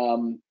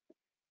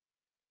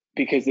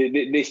 because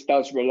this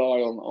does rely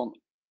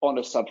on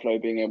a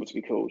subflow being able to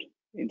be called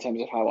in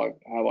terms of how I've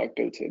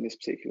built it in this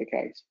particular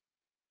case.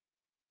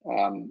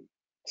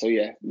 So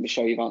yeah,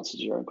 Michelle, you've answered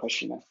your own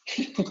question there.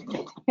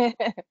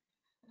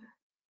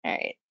 All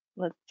right,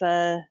 let's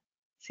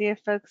see if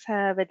folks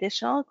have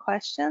additional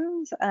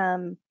questions.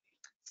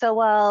 So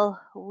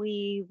while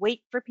we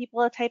wait for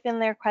people to type in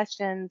their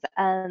questions,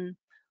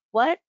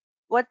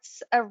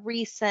 what's a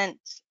recent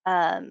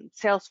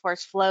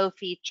Salesforce Flow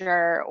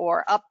feature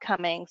or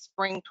upcoming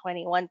Spring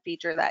 21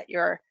 feature that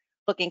you're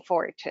looking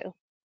forward to?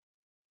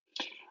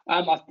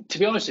 To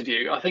be honest with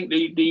you, I think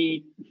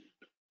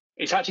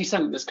it's actually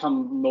something that's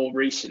come more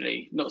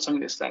recently, not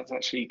something that's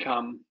actually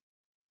come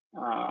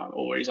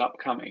or is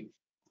upcoming.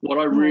 What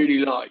I really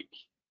like,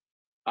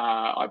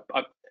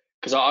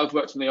 because I've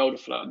worked on the older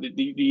flow,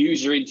 the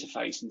user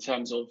interface in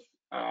terms of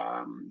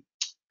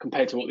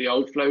compared to what the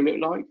old flow looked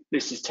like,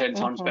 this is 10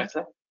 times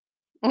better.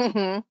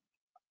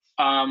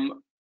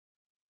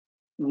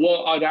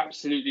 What I'd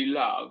absolutely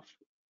love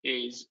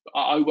is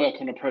I work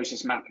on a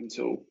process mapping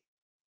tool.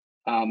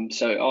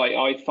 So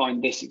I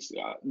find this,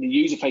 the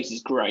user face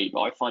is great,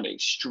 but I find it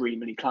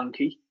extremely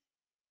clunky.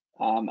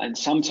 And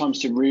sometimes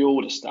to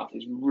reorder stuff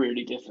is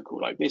really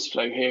difficult. Like this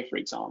flow here, for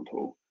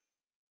example,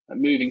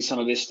 moving some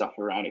of this stuff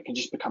around, it can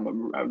just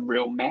become a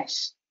real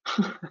mess.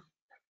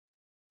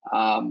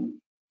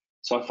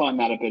 So I find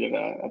that a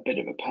bit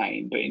of a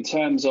pain. But in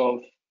terms of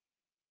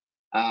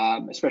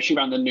especially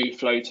around the new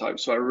flow type,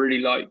 so I really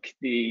like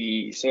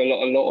a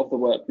lot of the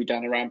work we've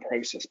done around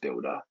Process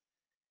Builder.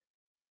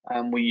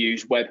 We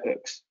use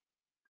webhooks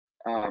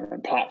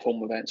and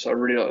platform events. So I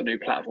really like the new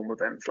platform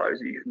event flows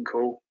that you can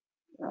call.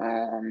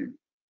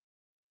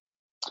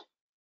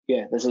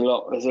 Yeah, there's a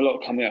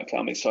lot coming up that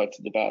I'm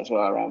excited about as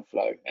well around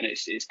flow, and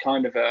it's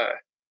kind of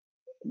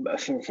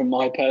from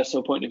my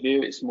personal point of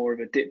view, it's more of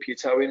a dip your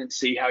toe in and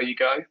see how you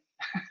go.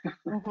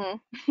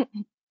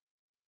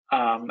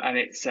 And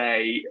it's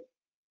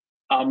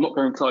I'm not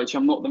going to lie to you,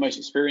 I'm not the most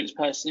experienced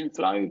person in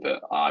flow,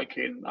 but I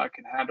can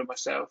handle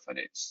myself, and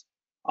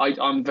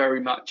I'm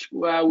very much,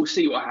 well, we'll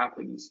see what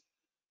happens.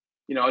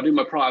 You know, I do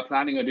my prior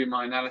planning, I do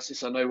my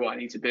analysis, I know what I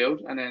need to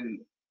build, and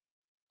then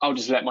I'll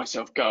just let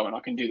myself go, and I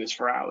can do this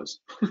for hours.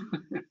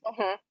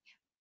 Cool.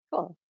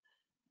 All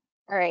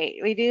right,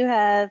 we do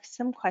have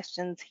some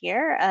questions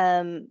here.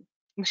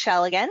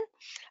 Michelle again.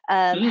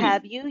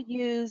 Have you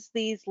used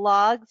these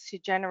logs to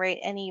generate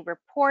any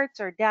reports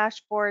or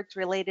dashboards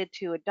related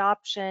to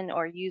adoption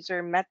or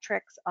user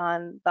metrics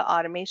on the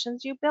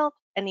automations you built?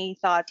 Any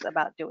thoughts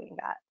about doing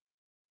that?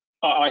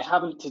 I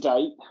haven't to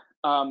date.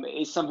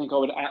 It's something I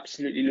would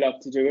absolutely love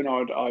to do, and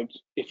I'd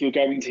if you're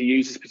going to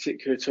use this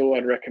particular tool,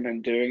 I'd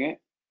recommend doing it,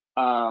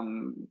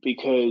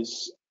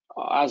 because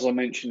as I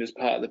mentioned as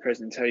part of the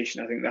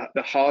presentation, I think that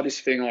the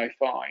hardest thing I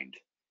find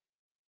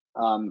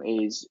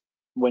is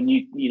when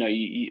you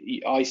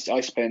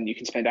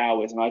can spend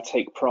hours, and I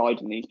take pride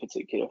in these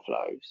particular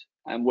flows,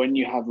 and when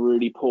you have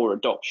really poor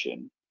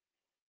adoption,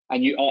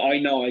 and I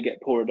know I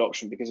get poor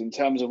adoption because in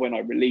terms of when I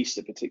release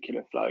a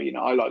particular flow, you know,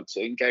 I like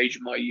to engage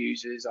with my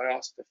users. I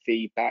ask for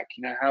feedback,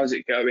 you know, how's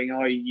it going?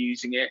 Are you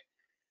using it?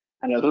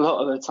 And a lot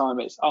of the time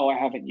it's, oh, I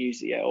haven't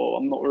used it yet, or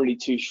I'm not really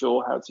too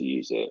sure how to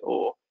use it,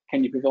 or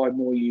can you provide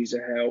more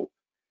user help?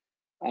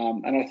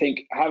 And I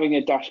think having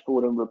a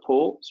dashboard and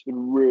reports would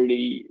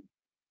really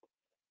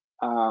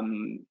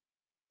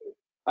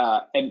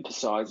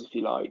emphasize, if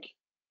you like,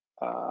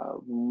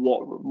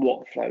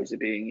 what flows are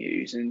being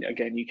used. And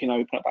again, you can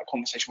open up that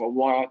conversation. Well,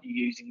 why aren't you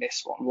using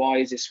this one? Why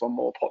is this one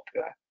more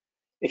popular?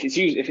 If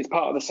it's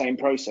part of the same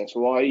process,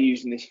 why are you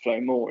using this flow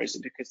more? Is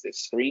it because there's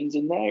screens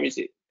in there? Is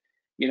it,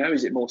 you know,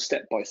 is it more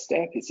step by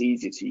step? It's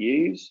easier to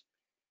use.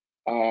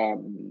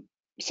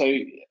 So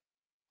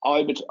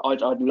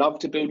I'd love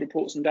to build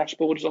reports and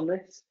dashboards on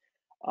this.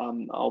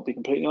 I'll be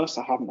completely honest,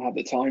 I haven't had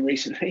the time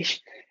recently.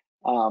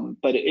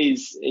 But it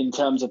is, in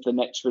terms of the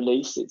next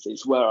release,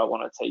 it's where I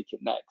want to take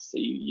it next. So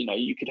you know,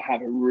 you could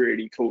have a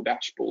really cool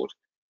dashboard,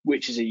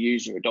 which is a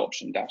user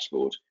adoption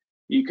dashboard.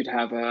 You could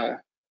have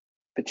a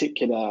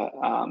particular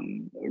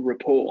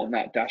report on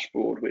that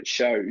dashboard which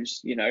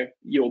shows, you know,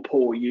 your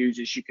poor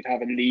users. You could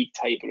have a league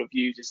table of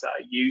users that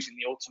are using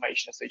the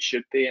automation as they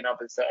should be, and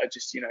others that are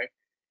just, you know,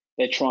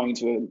 they're trying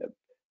to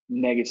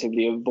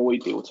negatively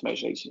avoid the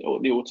automation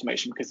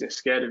because they're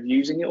scared of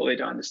using it, or they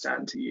don't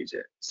understand to use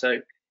it. So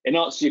in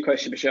answer to your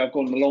question, Michelle, I've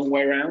gone a long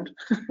way around.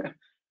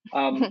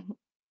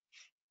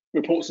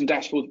 Reports and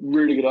dashboards,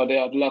 really good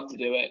idea. I'd love to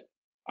do it.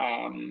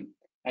 And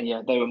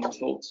yeah, they were my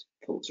thoughts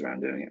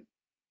around doing it.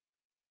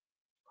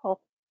 Cool.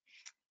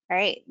 All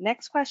right,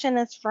 next question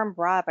is from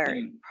Robert.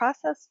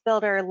 Process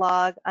Builder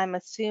log, I'm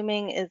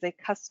assuming, is a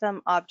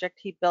custom object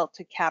he built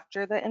to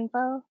capture the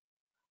info?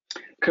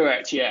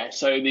 Correct, yeah.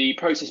 So the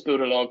Process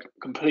Builder log,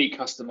 complete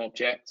custom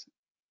object,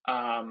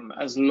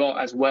 as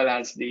well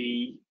as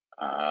the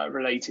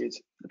related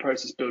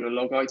Process Builder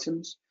log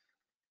items.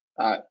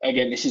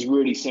 Again, this is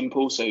really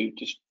simple. So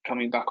just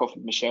coming back off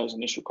of Michelle's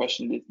initial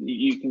question,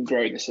 you can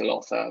grow this a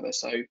lot further.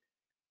 So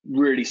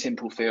really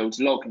simple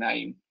fields: log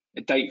name,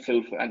 a date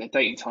field, and a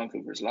date and time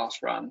field for its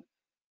last run,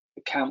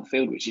 a count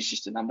field, which is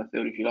just a number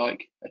field if you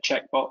like, a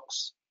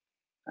checkbox,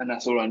 and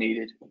that's all I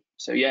needed.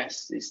 So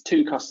yes, it's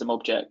 2 custom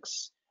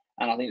objects,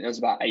 and I think there's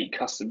about 8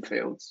 custom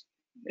fields,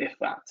 if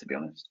that, to be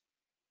honest.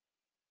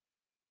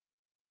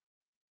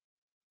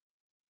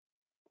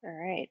 All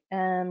right,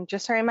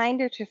 just a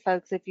reminder to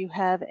folks, if you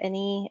have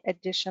any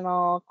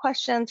additional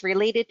questions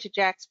related to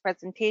Jack's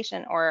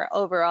presentation or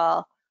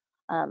overall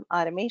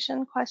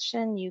automation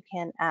question, you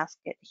can ask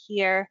it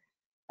here.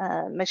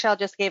 Michelle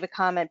just gave a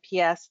comment,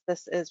 PS,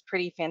 this is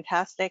pretty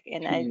fantastic,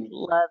 and I'd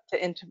love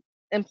to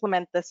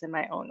implement this in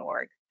my own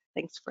org.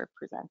 Thanks for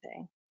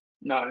presenting.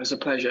 No, it was a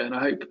pleasure, and I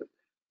hope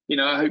you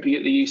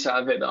get the use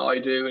out of it that I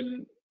do,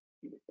 and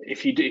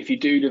if you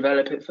do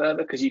develop it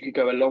further, because you could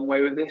go a long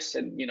way with this,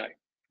 and you know,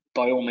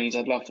 by all means,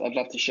 I'd love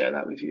to share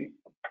that with you.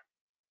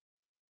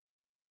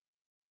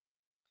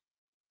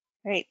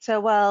 Great. So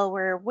while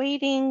we're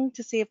waiting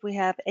to see if we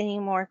have any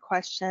more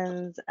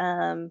questions,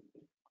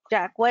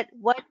 Jack, what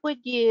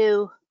would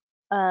you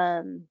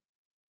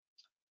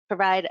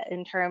provide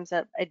in terms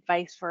of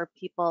advice for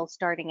people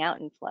starting out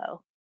in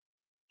Flow?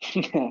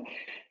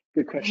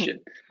 Good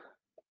question.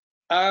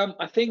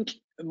 I think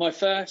my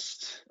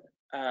first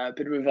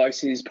bit of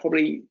advice is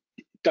probably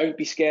don't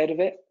be scared of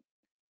it,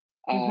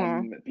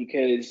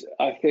 because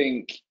I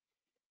think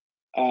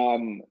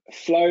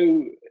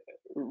flow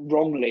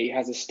wrongly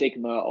has a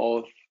stigma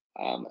of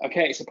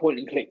okay, it's a point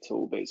and click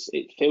tool, but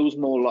it feels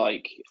more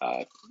like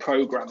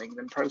programming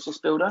than process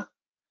builder.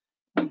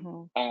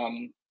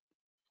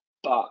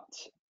 But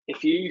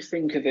if you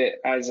think of it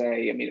as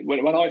I mean,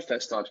 when I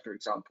first started, for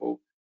example,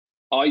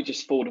 I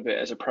just thought of it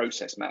as a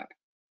process map.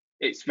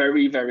 It's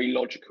very, very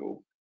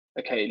logical.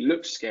 Okay, it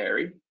looks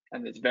scary,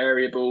 and there's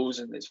variables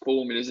and there's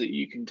formulas that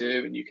you can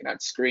do, and you can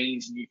add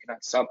screens and you can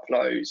add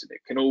subflows, and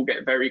it can all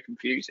get very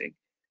confusing.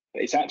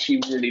 But it's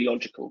actually really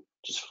logical.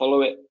 Just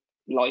follow it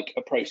like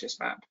a process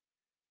map,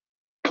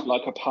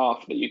 like a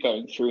path that you're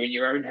going through in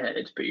your own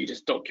head, but you're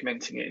just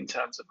documenting it in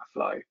terms of a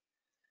flow.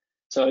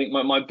 So I think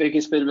my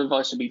biggest bit of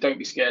advice would be don't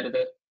be scared of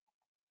it.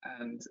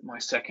 And my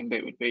second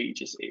bit would be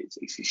just it's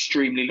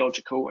extremely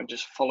logical, and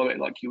just follow it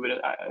like you would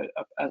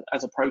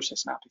as a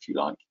process map, if you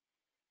like.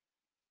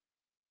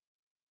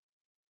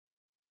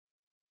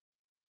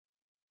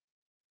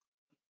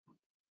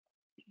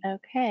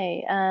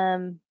 Okay.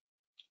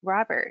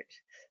 Robert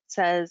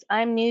says,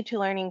 I'm new to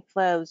learning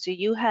flows. Do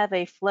you have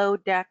a flow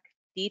deck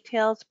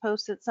details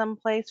posted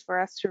someplace for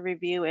us to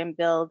review and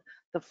build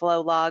the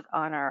flow log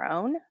on our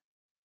own?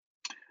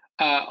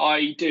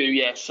 I do,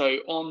 yeah. So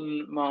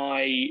on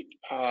my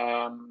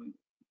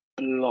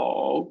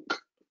blog,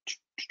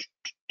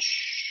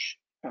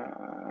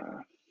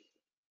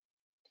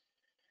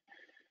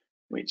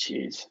 which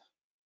is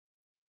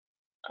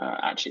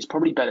actually, it's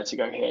probably better to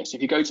go here. So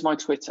if you go to my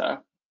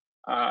Twitter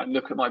and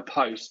look at my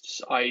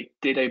posts, I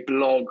did a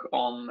blog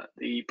on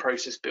the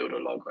process builder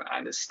log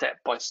and a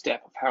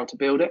step-by-step of how to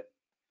build it.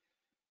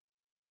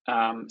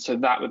 So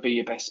that would be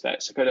your best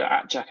bet. So go to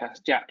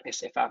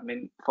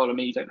 @JackSFAdmin. Follow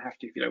me. You don't have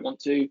to if you don't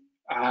want to.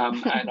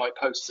 And I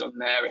posted on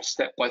there a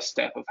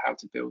step-by-step of how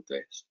to build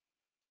this.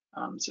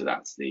 So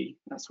that's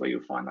where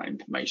you'll find that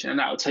information, and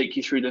that will take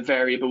you through the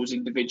variables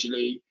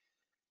individually.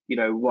 You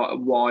know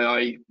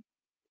why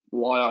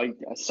I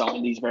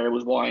assign these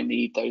variables, why I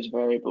need those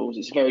variables.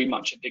 It's very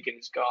much a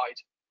beginner's guide,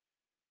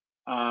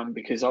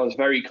 because I was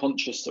very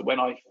conscious that when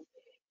I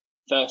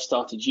first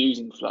started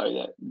using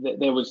Flow, that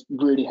there was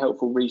really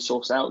helpful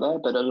resource out there,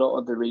 but a lot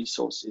of the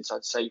resources,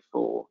 I'd say,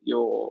 for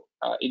your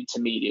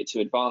intermediate to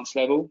advanced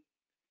level,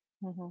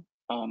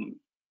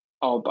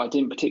 I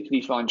didn't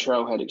particularly find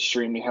Trailhead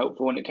extremely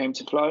helpful when it came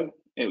to Flow.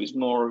 It was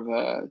more of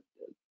a,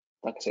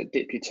 like I said,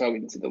 dip your toe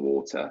into the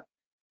water.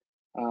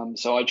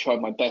 So I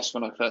tried my best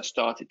when I first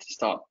started to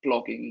start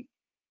blogging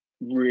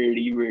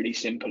really, really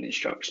simple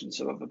instructions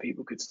so other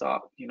people could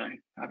start,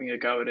 having a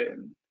go at it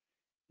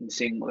and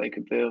seeing what they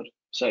could build.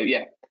 So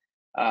yeah,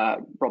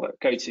 Robert,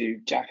 go to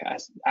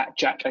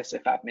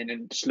 @JackSFAdmin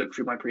and just look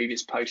through my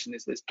previous posts, and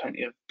there's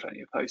plenty of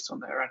posts on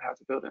there around how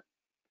to build it.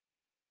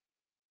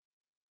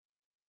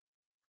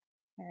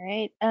 All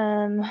right.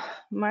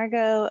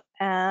 Margot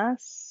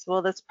asks,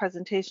 will this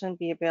presentation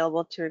be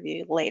available to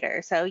review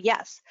later? So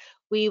yes,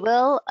 we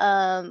will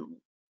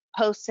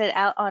post it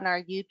out on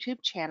our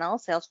YouTube channel,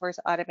 Salesforce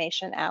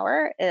Automation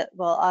Hour. It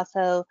will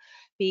also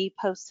be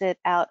posted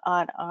out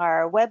on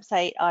our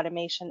website,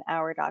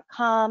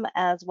 automationhour.com,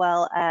 as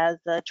well as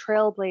the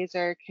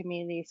Trailblazer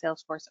Community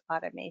Salesforce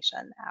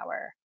Automation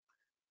Hour.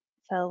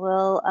 So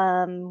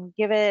we'll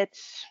give it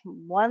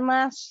one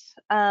last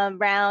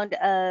round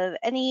of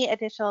any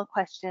additional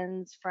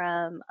questions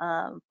from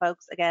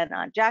folks, again,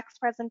 on Jack's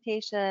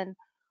presentation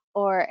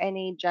or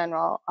any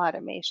general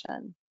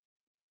automation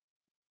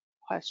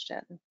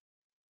question.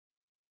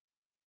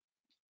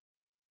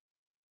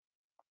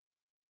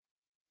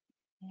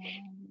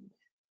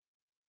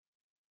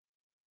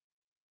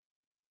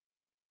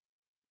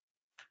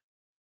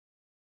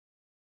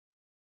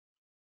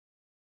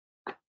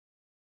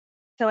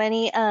 So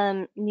any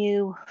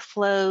new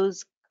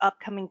flows,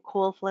 upcoming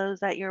cool flows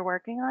that you're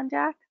working on,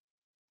 Jack?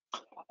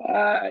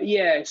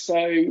 Yeah,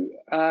 so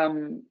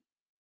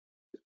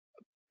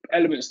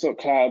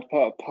Elements.cloud,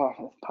 part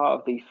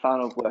of the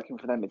fun of working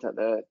for them is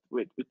that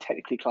we're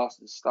technically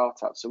classed as a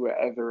startup, so we're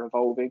ever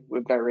evolving.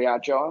 We're very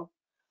agile.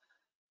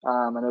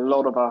 And a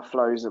lot of our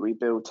flows that we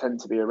build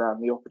tend to be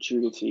around the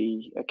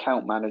opportunity,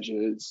 account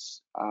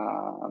managers,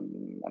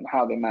 and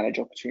how they manage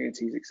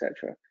opportunities,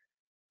 etc.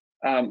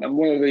 And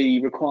one of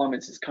the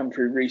requirements that's come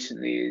through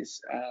recently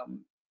is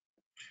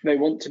they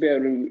want to be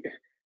able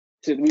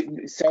to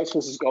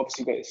Salesforce has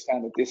obviously got its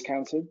standard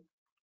discounting.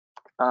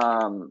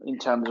 In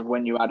terms of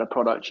when you add a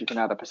product, you can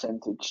add a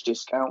percentage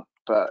discount,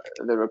 but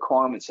the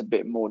requirement's a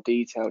bit more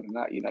detailed than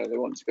that. They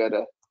want to be able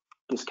to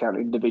discount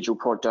individual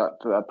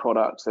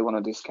products. They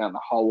want to discount the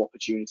whole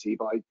opportunity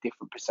by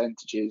different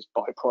percentages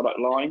by product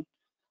line.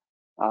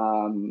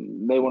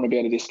 They want to be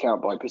able to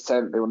discount by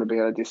percent. They want to be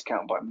able to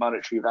discount by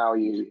monetary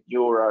value,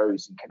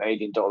 euros and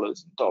Canadian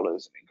dollars and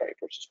dollars and in Great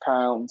British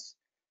pounds.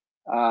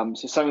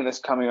 So something that's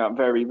coming up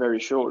very, very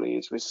shortly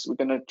is we're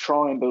going to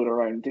try and build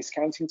our own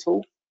discounting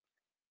tool.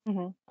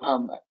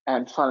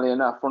 And funnily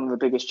enough, one of the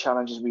biggest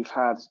challenges we've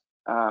had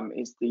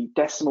is the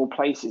decimal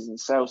places in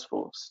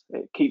Salesforce.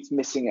 It keeps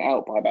missing it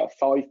out by about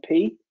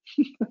 5p.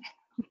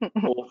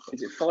 or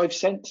is it 5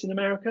 cents in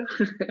America?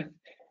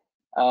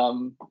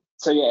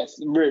 So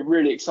yes,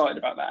 really excited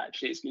about that.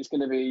 Actually, it's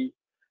going to be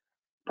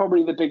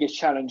probably the biggest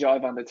challenge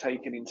I've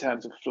undertaken in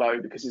terms of flow,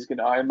 because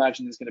I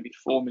imagine there's going to be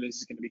formulas,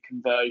 there's going to be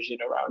conversion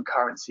around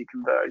currency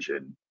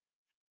conversion,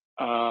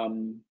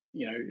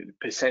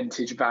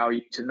 percentage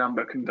value to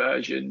number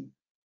conversion.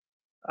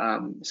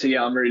 So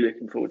yeah, I'm really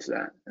looking forward to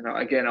that. And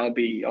again, I'll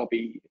be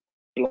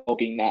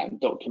blogging that and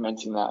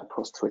documenting that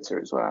across Twitter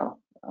as well.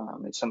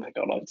 It's something I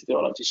like to do.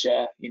 I like to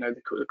share,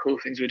 the cool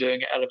things we're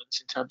doing at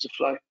Elements in terms of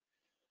flow.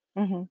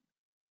 Mhm.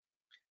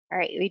 All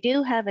right, we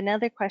do have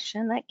another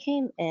question that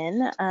came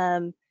in.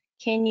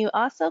 Can you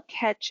also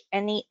catch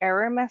any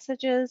error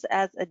messages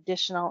as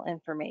additional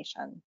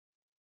information?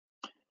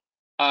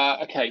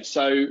 Okay,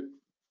 so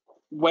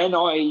when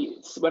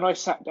I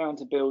sat down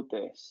to build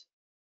this,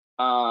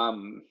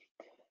 um,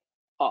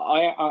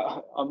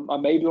 I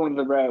may be one of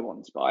the rare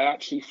ones, but I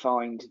actually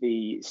find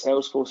the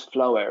Salesforce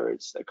flow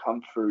errors that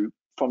come through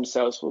from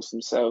Salesforce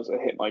themselves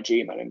that hit my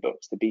Gmail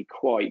inbox to be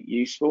quite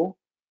useful.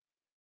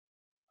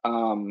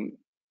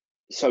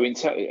 So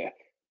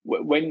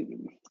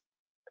when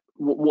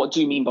what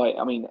do you mean by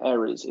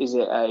errors? Is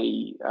it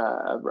a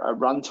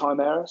runtime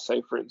error?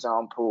 So for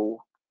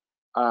example,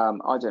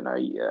 I don't know,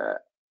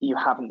 you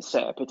haven't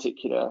set a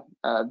particular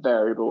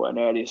variable at an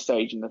earlier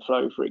stage in the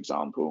flow, for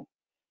example.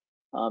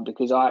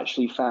 Because I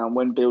actually found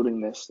when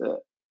building this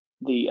that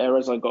the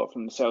errors I got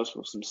from the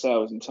Salesforce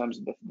themselves in terms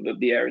of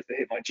the errors that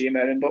hit my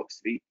Gmail inbox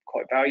to be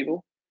quite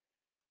valuable.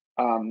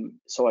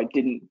 So I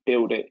didn't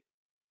build it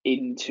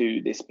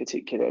into this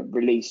particular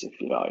release, if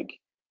you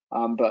like.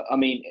 But I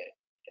mean,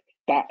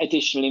 that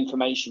additional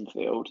information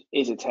field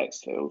is a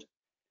text field.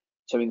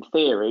 So in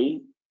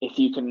theory, if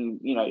you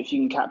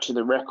can capture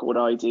the record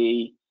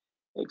ID,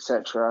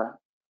 etc.,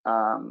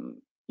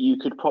 you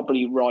could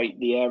probably write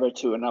the error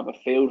to another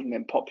field and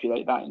then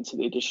populate that into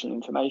the additional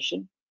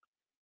information.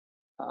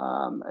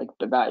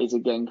 But that is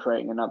again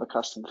creating another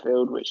custom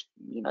field, which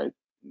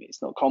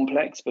it's not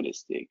complex, but it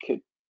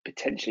could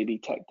potentially be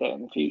tech debt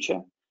in the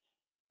future.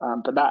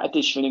 But that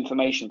additional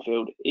information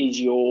field is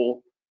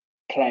your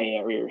play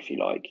area, if you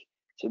like.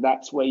 So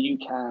that's where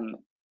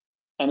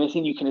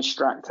anything you can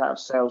extract out of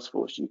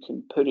Salesforce, you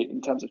can put it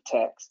in terms of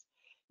text,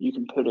 you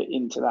can put it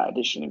into that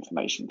additional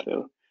information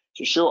field.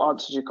 So short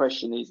answer to your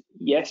question is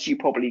yes, you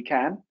probably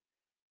can,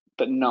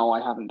 but no,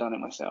 I haven't done it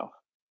myself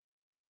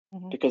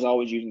because I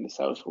was using the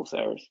Salesforce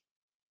errors.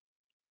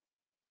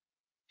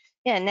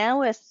 Yeah, now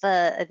with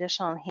the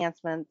additional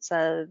enhancements,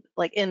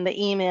 like in the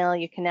email,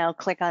 you can now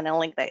click on a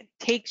link that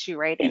takes you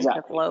right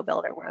into Flow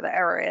Builder where the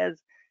error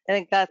is. I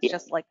think that's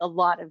just like a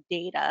lot of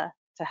data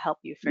to help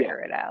you figure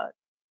it out.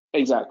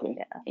 Exactly.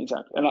 Yeah.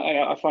 Exactly. And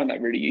I find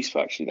that really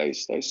useful, actually,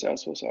 those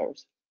Salesforce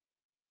errors.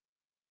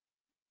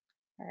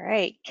 All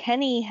right.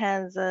 Kenny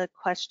has a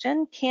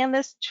question. Can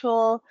this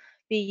tool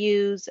be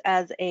used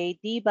as a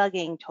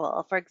debugging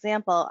tool? For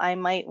example, I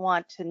might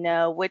want to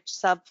know which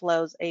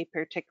subflows a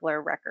particular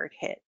record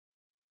hit.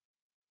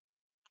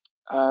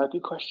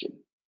 Good question.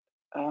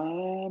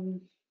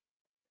 Can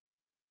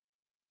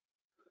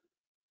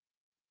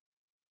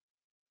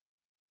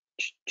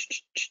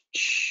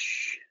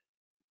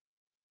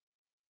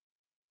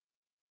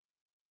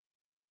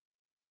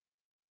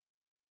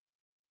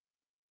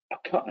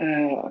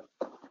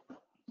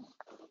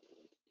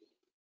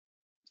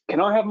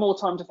I have more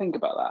time to think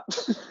about that?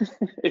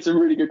 It's a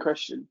really good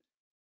question.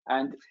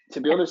 And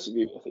to be honest with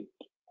you, I think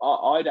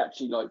I'd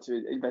actually like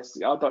to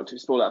investigate. I'd like to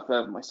explore that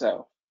further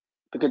myself,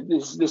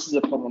 because this is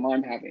a problem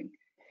I'm having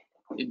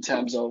in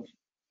terms of.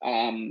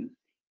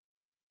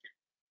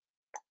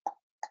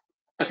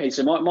 Okay,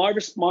 so my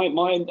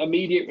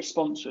immediate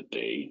response would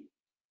be,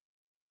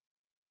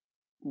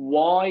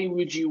 why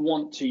would you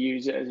want to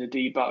use it as a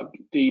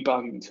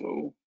debugging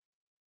tool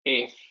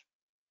if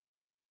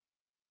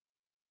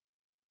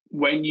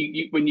when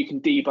you can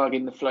debug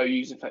in the Flow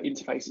user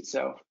interface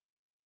itself?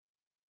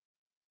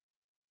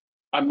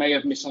 I may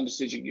have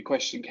misunderstood your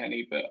question,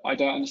 Kenny, but I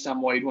don't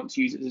understand why you'd want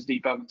to use it as a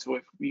debugging tool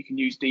if you can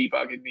use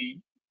debug in the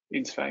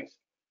interface,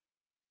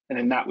 and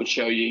then that would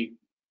show you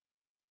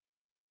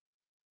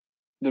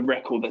the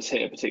record that's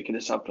hit a particular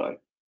subflow.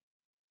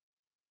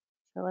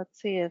 So let's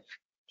see if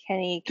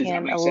Kenny Does that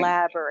can make sense?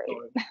 elaborate.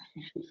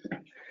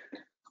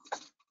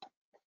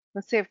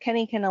 Let's see if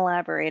Kenny can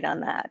elaborate on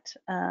that.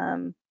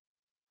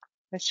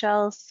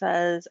 Michelle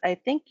says, I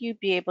think you'd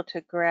be able to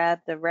grab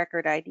the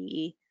record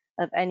ID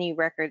of any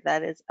record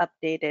that is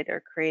updated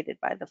or created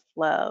by the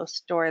flow,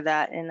 store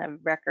that in a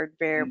record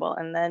variable,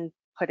 and then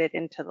put it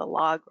into the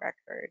log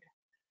record.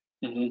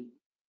 Mm-hmm.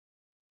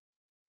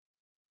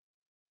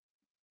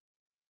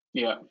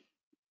 Yeah.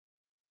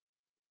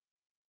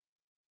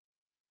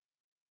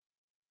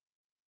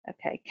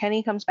 Okay,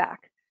 Kenny comes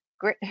back.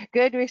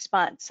 Good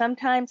response.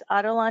 Sometimes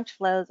auto launch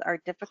flows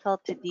are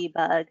difficult to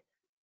debug.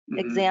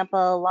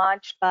 Example,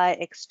 launched by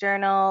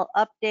external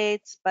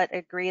updates, but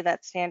agree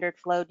that standard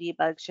flow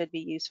debug should be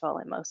useful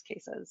in most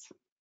cases.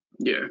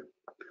 Yeah.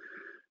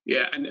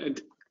 Yeah,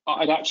 and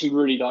I'd actually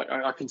really like.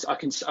 I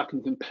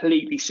can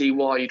completely see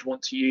why you'd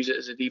want to use it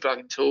as a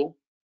debugging tool.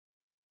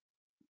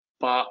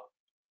 but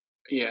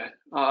yeah,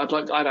 I'm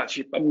going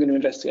to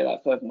investigate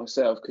that further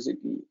myself because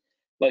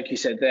like you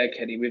said there,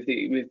 Kenny, with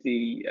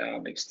the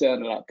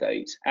external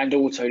updates and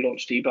auto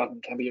launch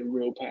debugging can be a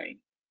real pain.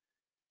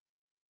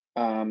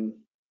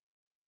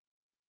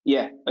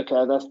 Yeah,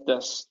 okay,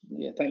 that's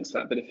yeah. Thanks for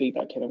that bit of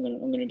feedback, Kenny. I'm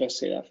going to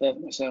investigate that further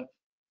myself.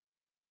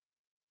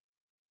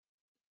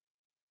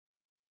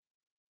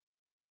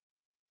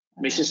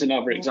 It's just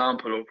another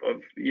example of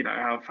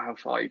how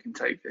far you can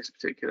take this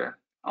particular.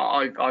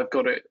 I've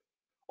got it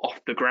off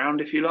the ground,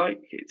 if you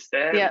like. It's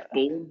there, Yeah. it's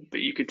born,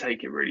 but you could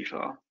take it really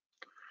far.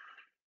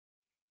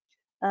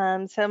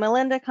 So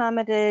Melinda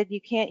commented,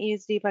 you can't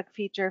use debug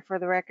feature for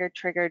the record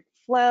triggered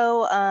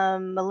flow.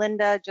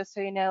 Melinda, just so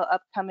you know,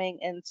 upcoming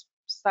in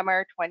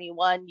summer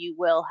 21, you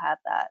will have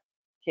that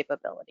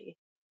capability.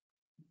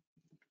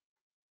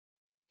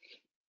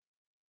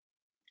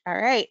 All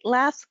right,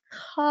 last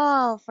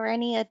call for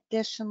any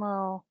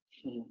additional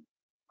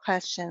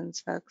questions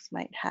folks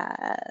might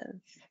have.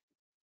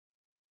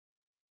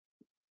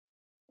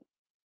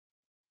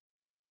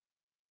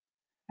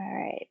 All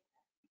right.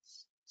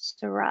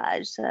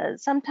 Siraj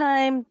says,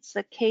 sometimes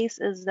the case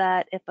is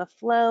that if a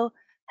flow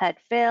had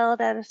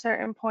failed at a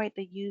certain point,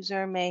 the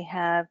user may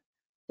have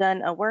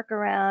done a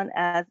workaround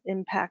as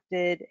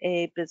impacted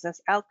a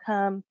business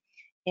outcome,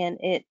 and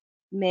it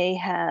may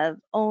have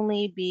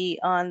only be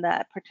on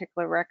that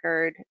particular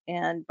record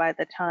and by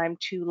the time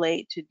too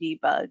late to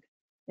debug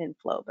in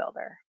Flow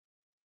Builder.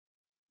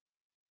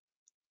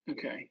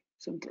 Okay,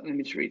 so let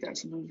me just read that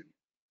something.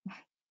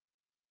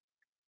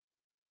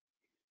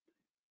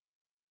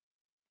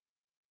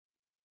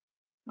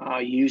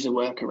 User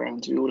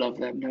workarounds, we all have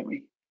them, don't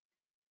we?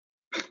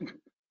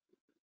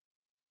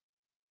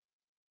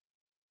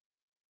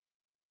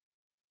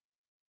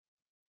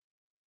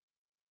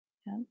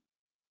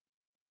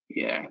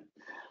 Yeah.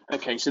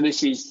 Okay, so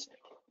this is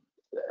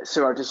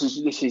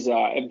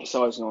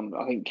emphasising on,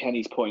 I think,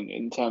 Kenny's point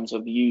in terms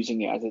of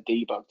using it as a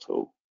debug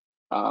tool,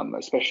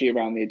 especially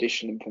around the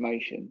additional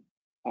information.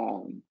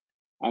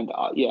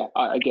 Yeah,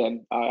 I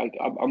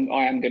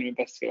am going to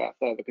investigate that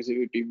further because it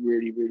would be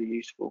really, really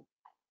useful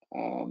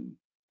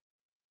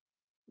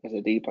as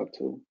a debug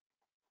tool.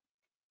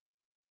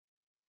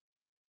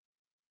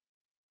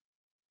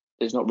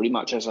 There's not really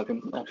much else I can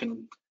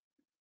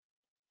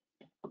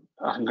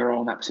go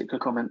on that particular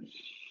comment.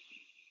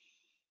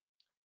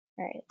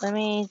 All right, let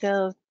me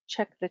go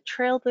check the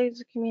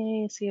Trailblazer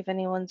community, see if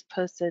anyone's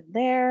posted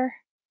there.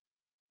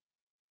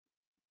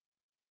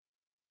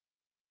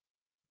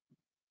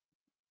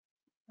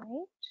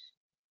 All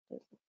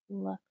right,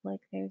 doesn't look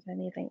like there's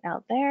anything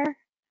out there.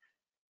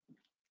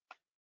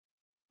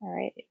 All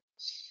right,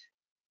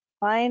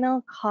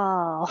 final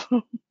call.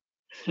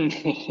 Feel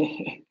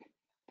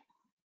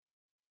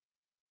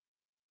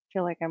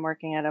like I'm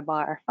working at a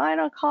bar.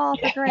 Final call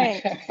for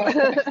drinks.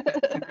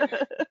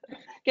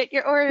 Get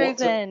your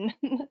orders in.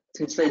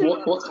 To say,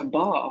 what's a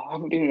bar? I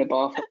haven't been in a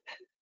bar for...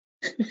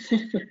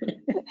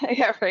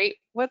 Yeah, right.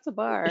 What's a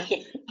bar?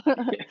 All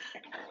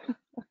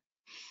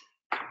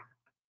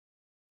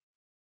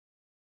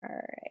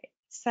right.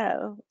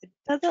 So it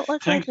doesn't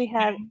look like we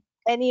have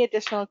any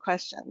additional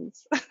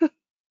questions.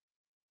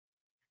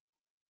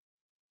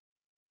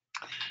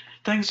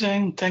 Thanks,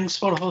 Jen. Thanks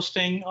for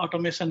hosting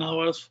Automation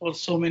Hours for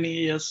so many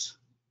years.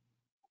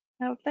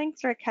 Oh,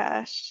 thanks,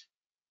 Rakesh.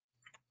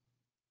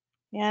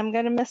 Yeah, I'm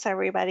going to miss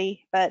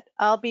everybody, but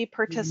I'll be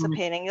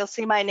participating. You'll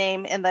see my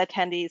name in the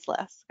attendees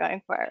list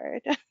going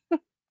forward.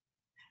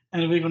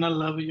 And we're going to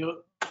love your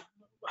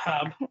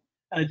hub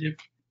as a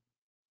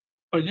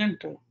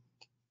presenter.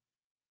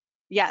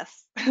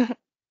 Yes.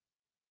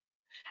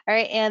 All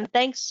right, and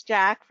thanks,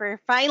 Jack, for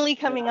finally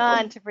coming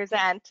on to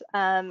present.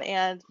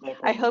 And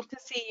I hope to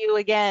see you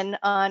again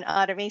on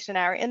Automation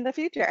Hour in the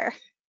future.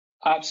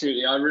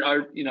 Absolutely,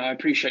 I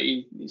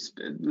appreciate you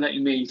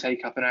letting me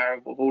take up an hour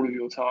of all of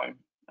your time,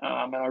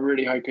 and I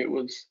really hope it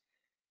was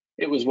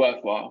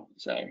worthwhile.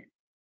 So,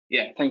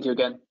 yeah, thank you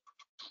again.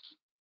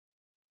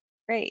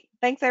 Great,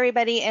 thanks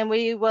everybody, and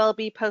we will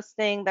be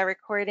posting the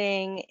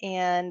recording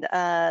and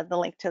the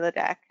link to the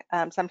deck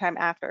sometime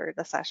after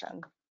the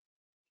session.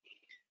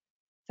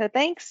 So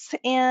thanks,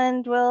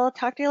 and we'll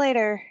talk to you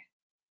later.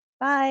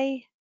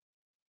 Bye.